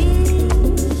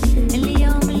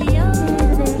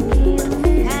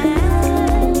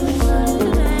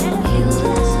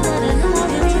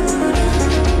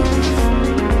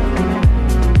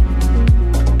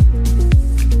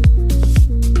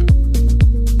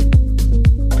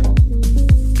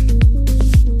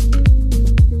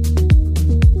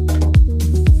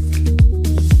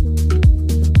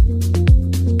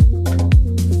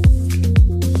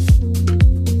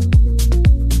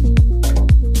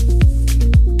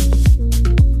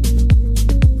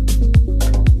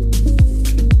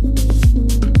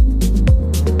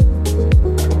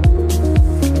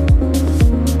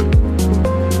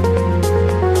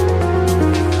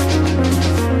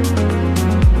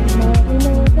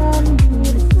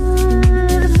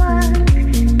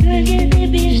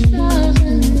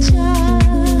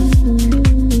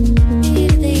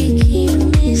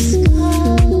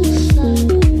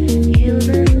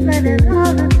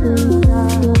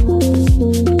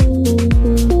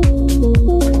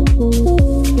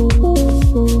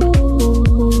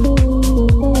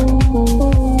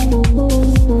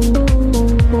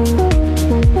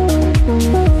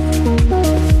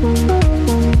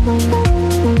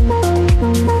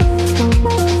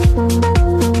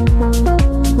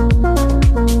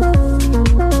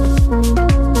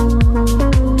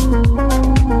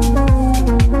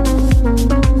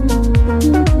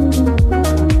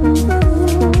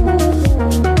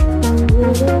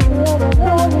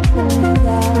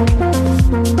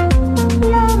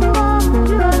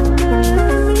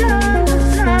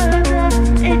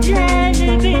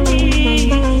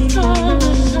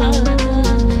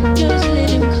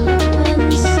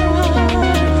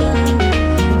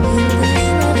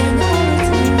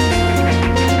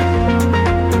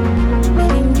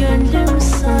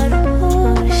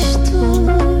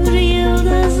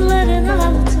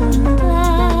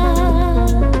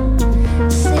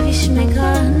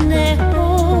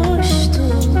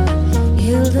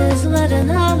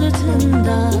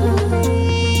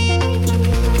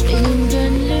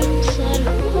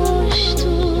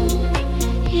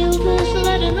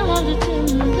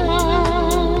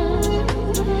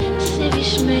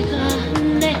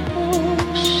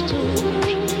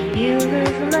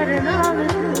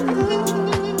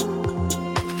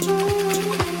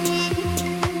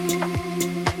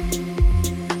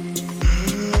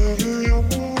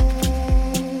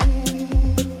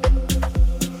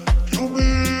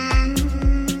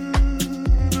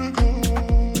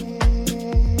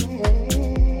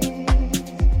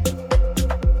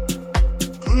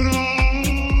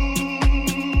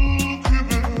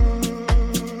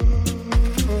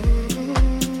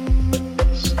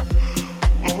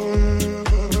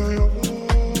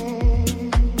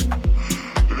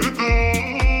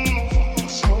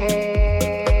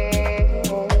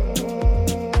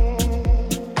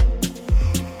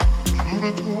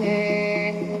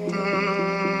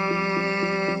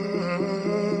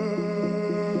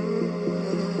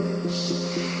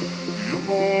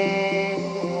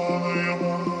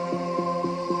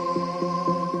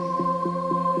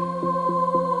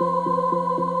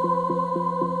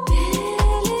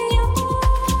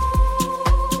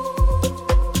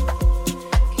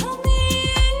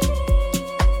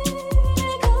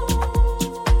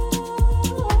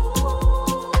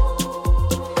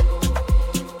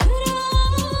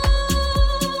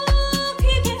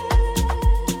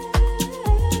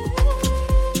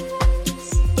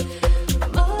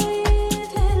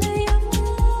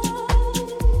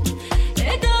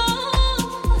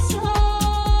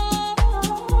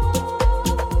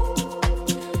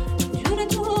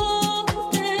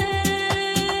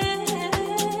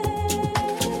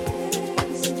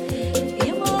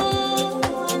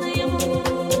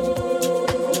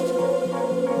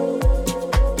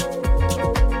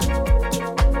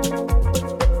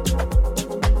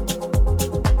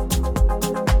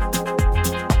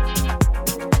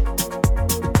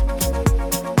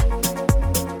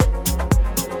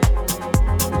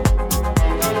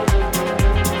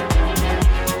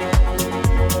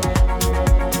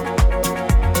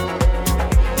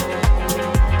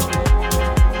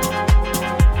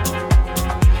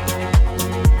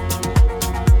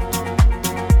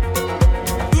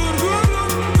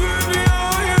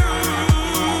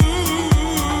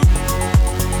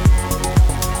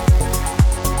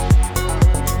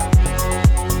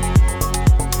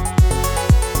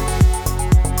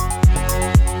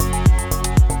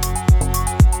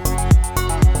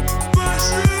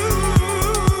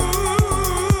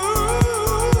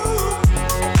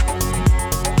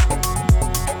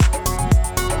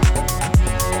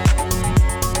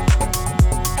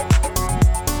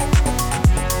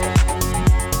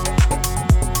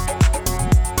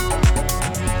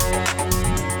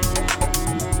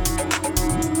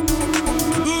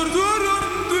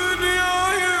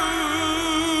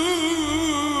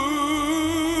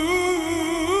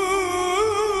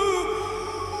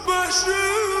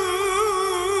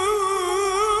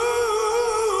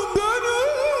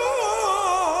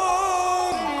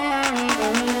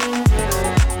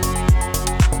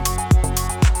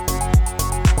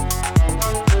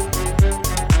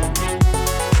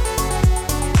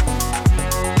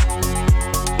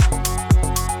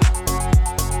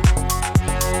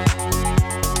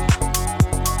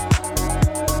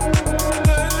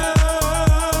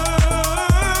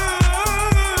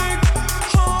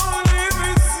حالي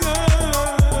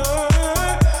بالزمان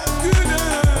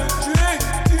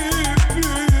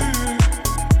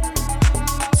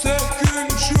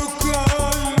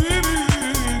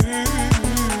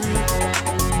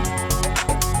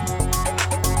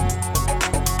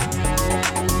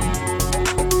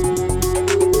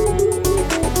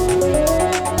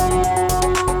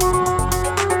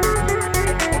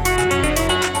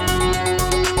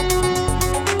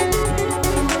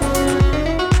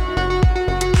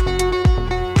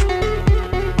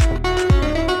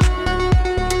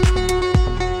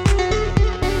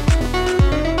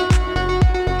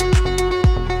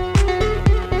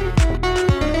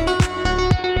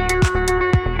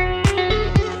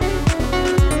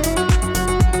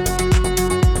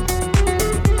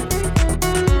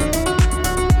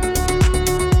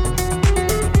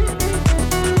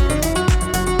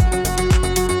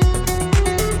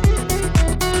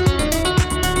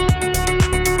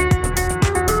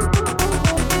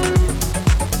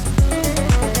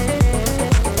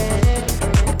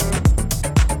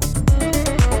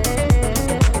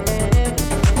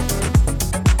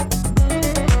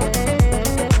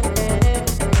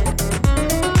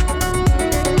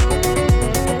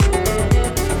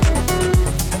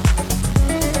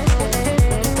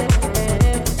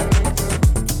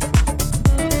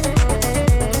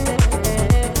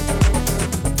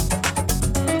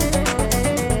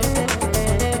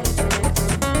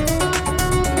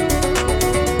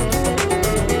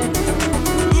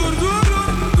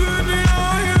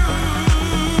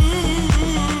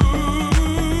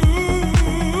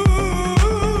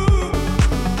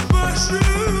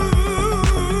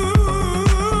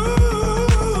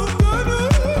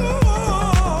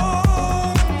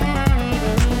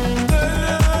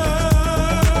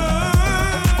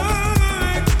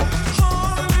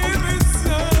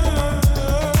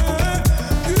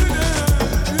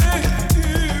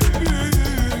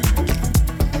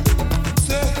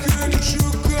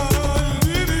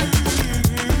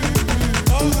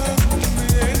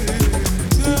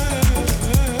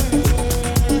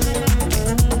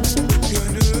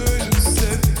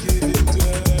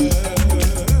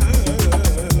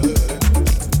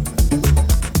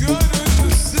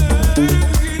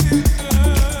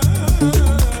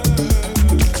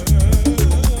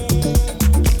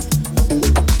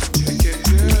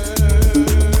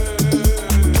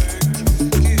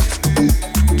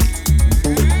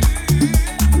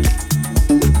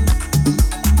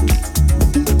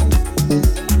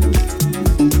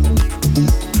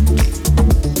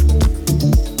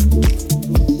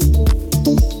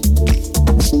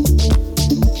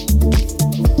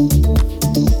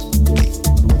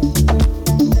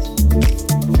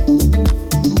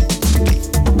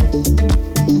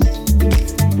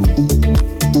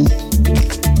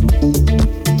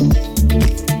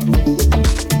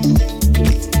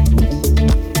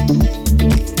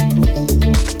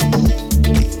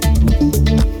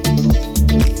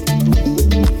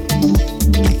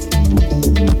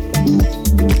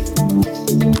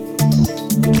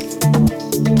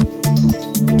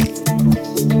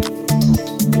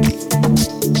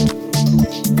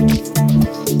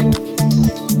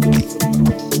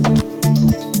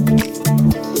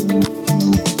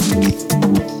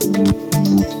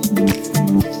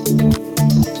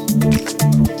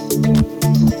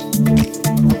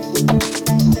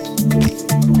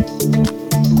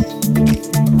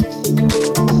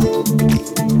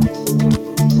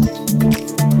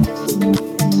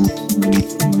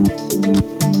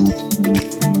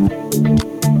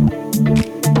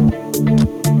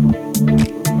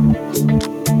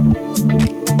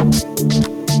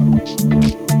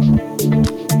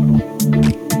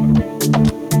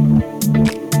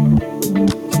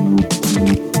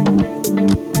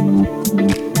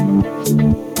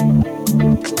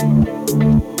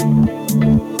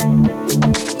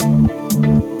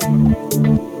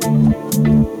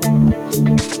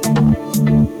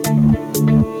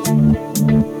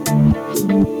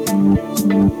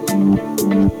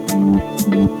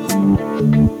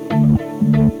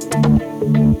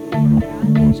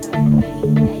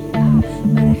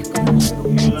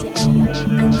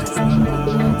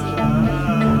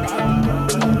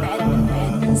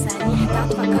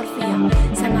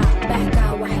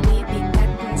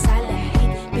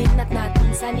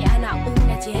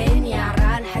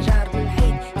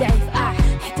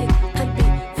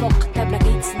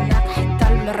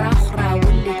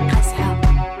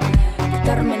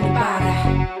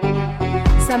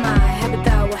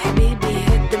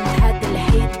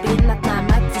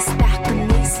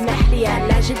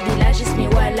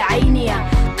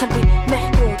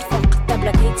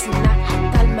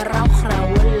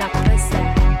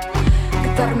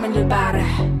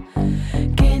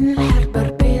كاين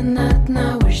الحرب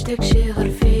بيناتنا واش داكشي غير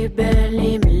في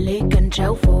بالي ملي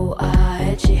كنشوفو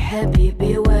هادشي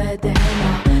حبيبي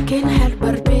ودعنا كاين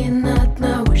حرب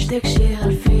بيناتنا واش داكشي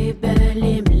غير في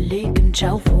بالي ملي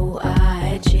كنشوفو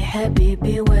هادشي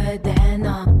حبيبي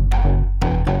ودعنا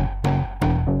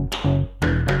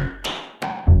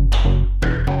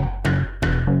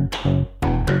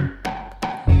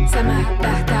سما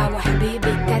بحتا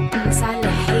وحبيبي كتنسى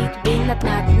الحيط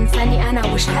بيناتنا تنساني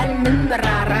انا وشحال من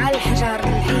مرة راه الحجر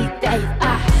الحيط دايف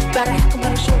بارح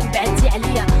كبر شو بعدتي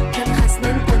عليا كان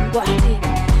خاصني نكون بوحدي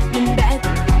من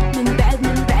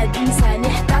بعد نساني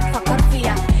حتى تفكر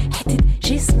فيا حطيت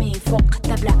جسمي فوق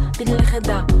الطبلة بين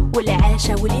الغدا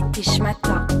والعشاء وليت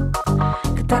تشمتة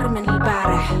كتر من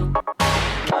البارح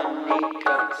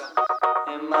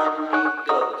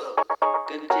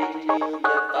Continue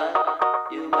the fun,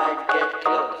 you might get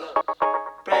close.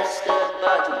 Press the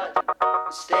button,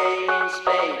 stay in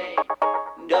Spain.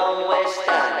 Don't waste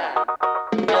time,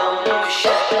 don't lose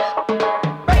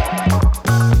shit.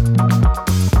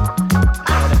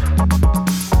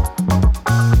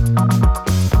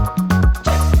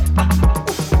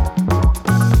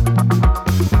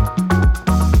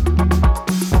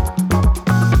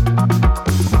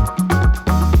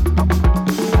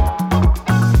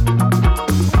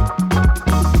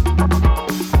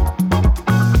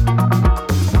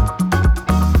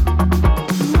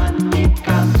 Money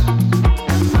comes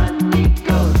and money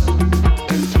goes.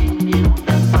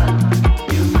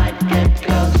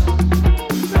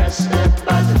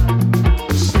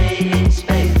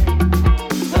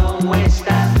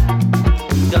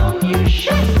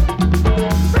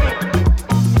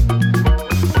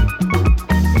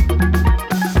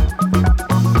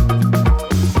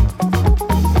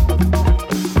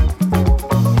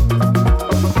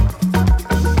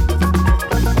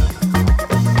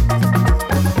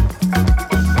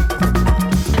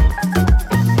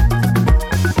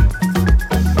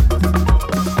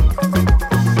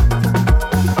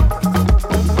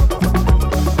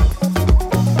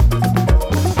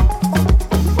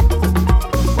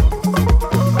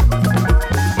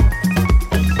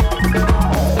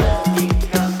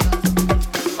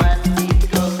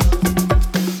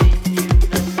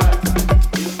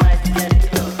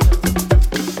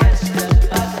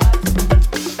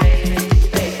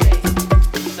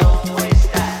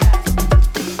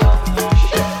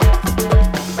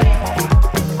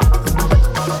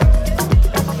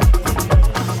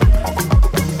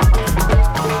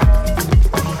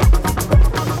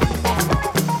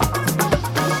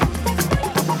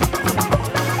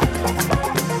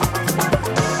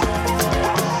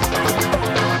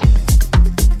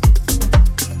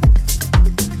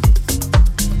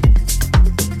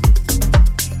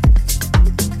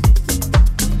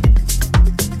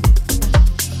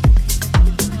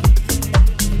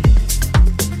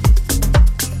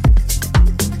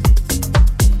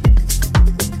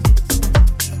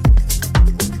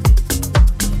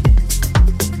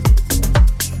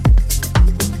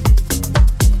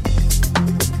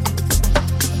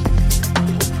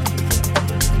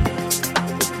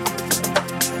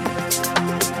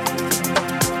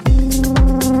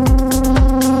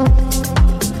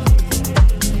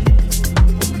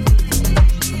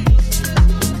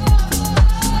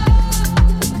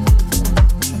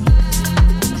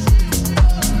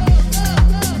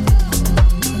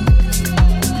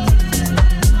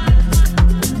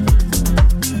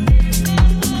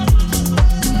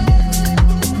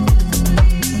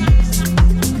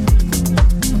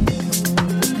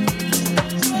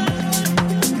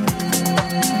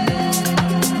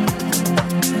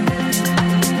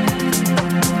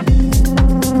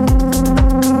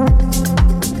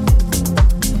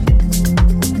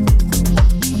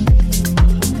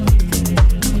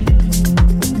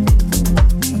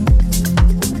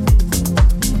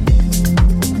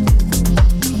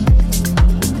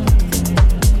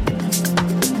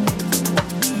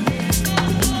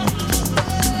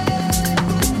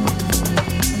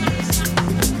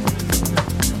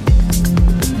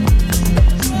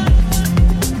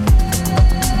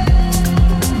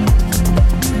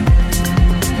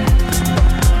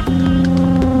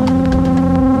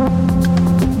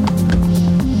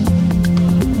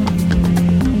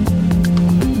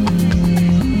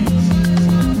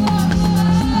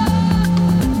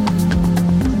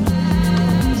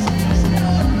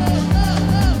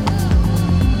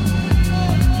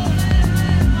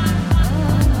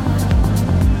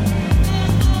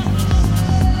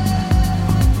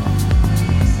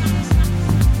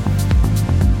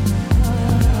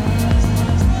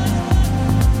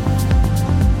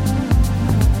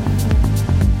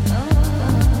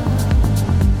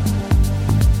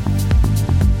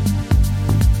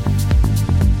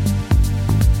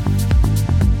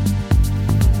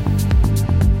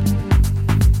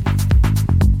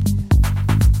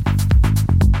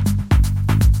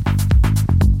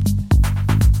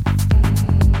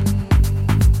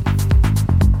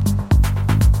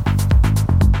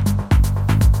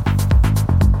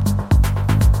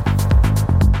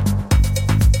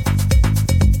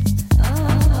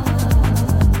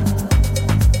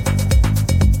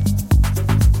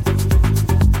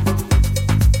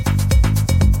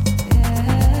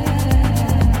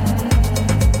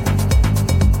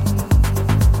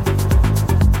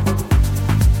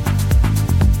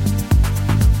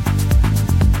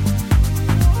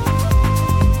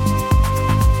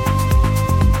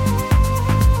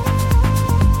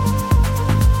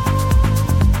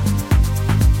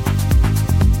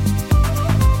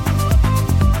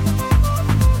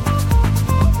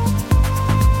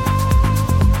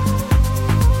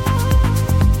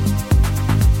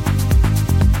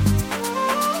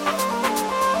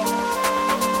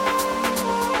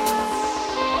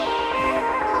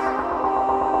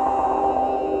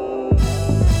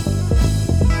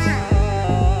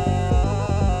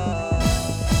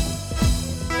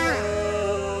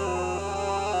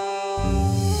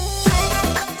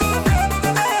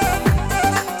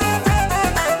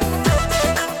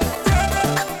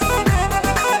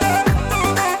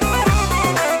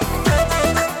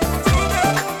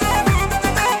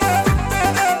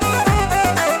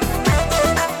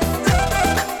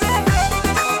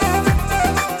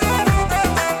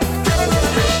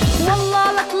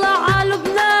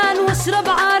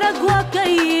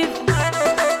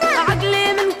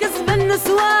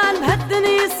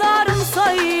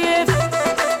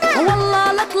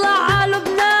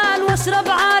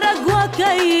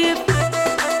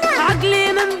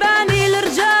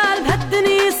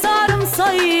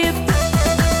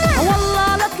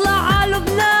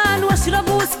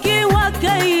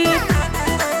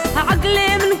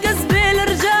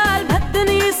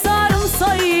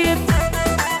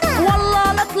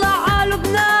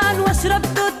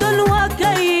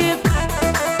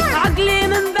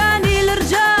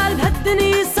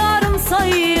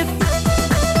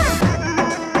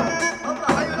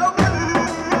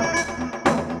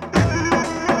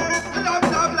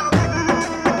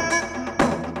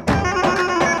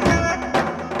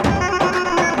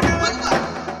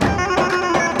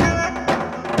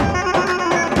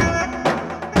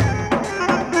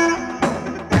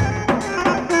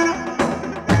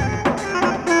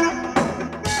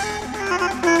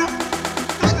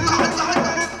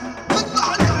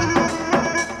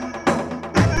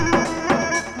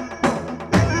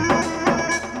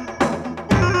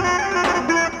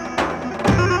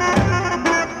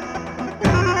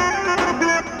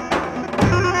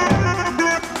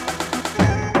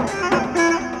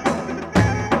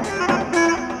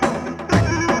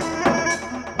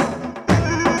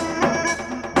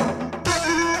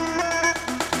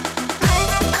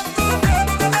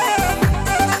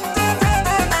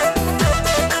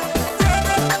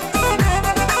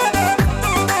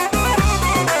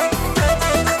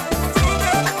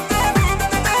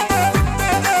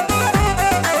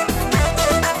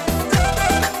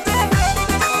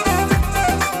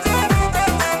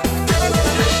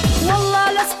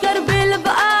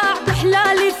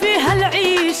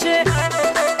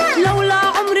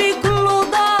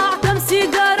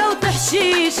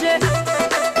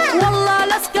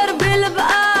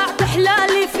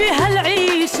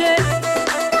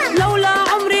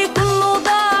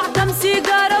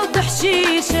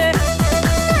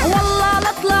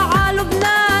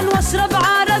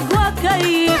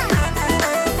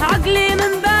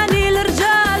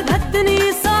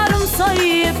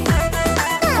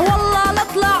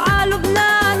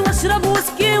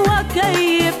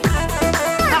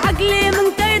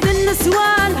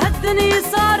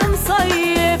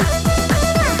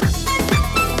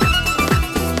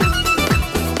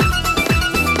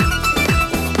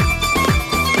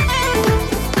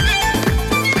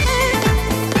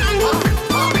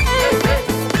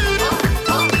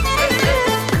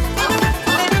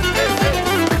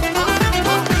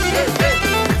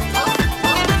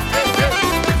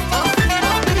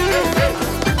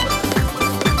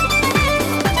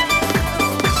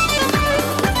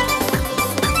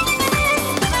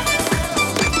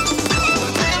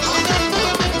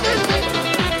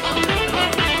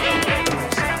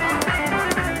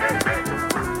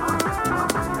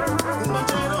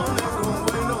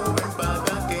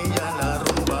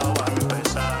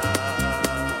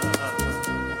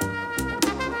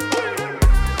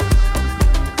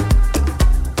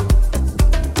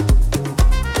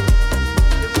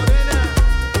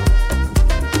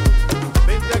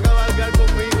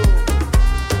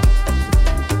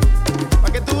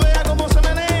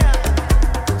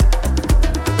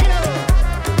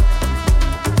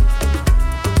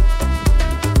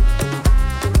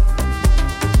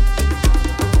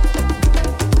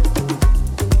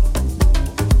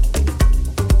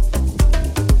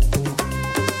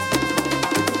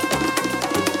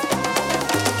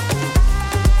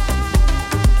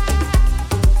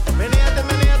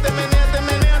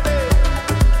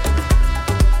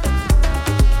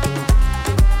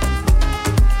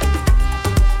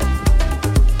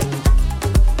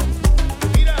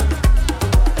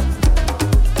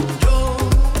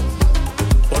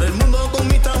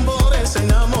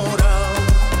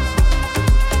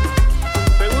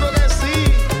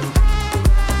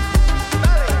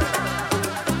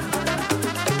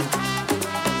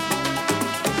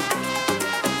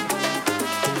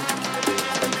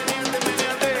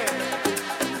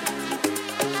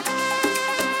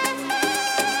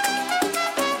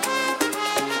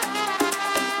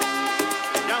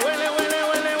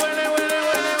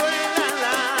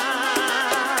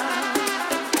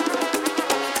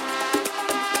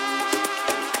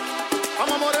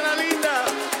 Vamos, morena linda.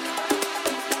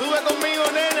 Sube conmigo,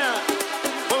 nena.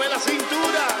 Mueve la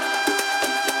cintura.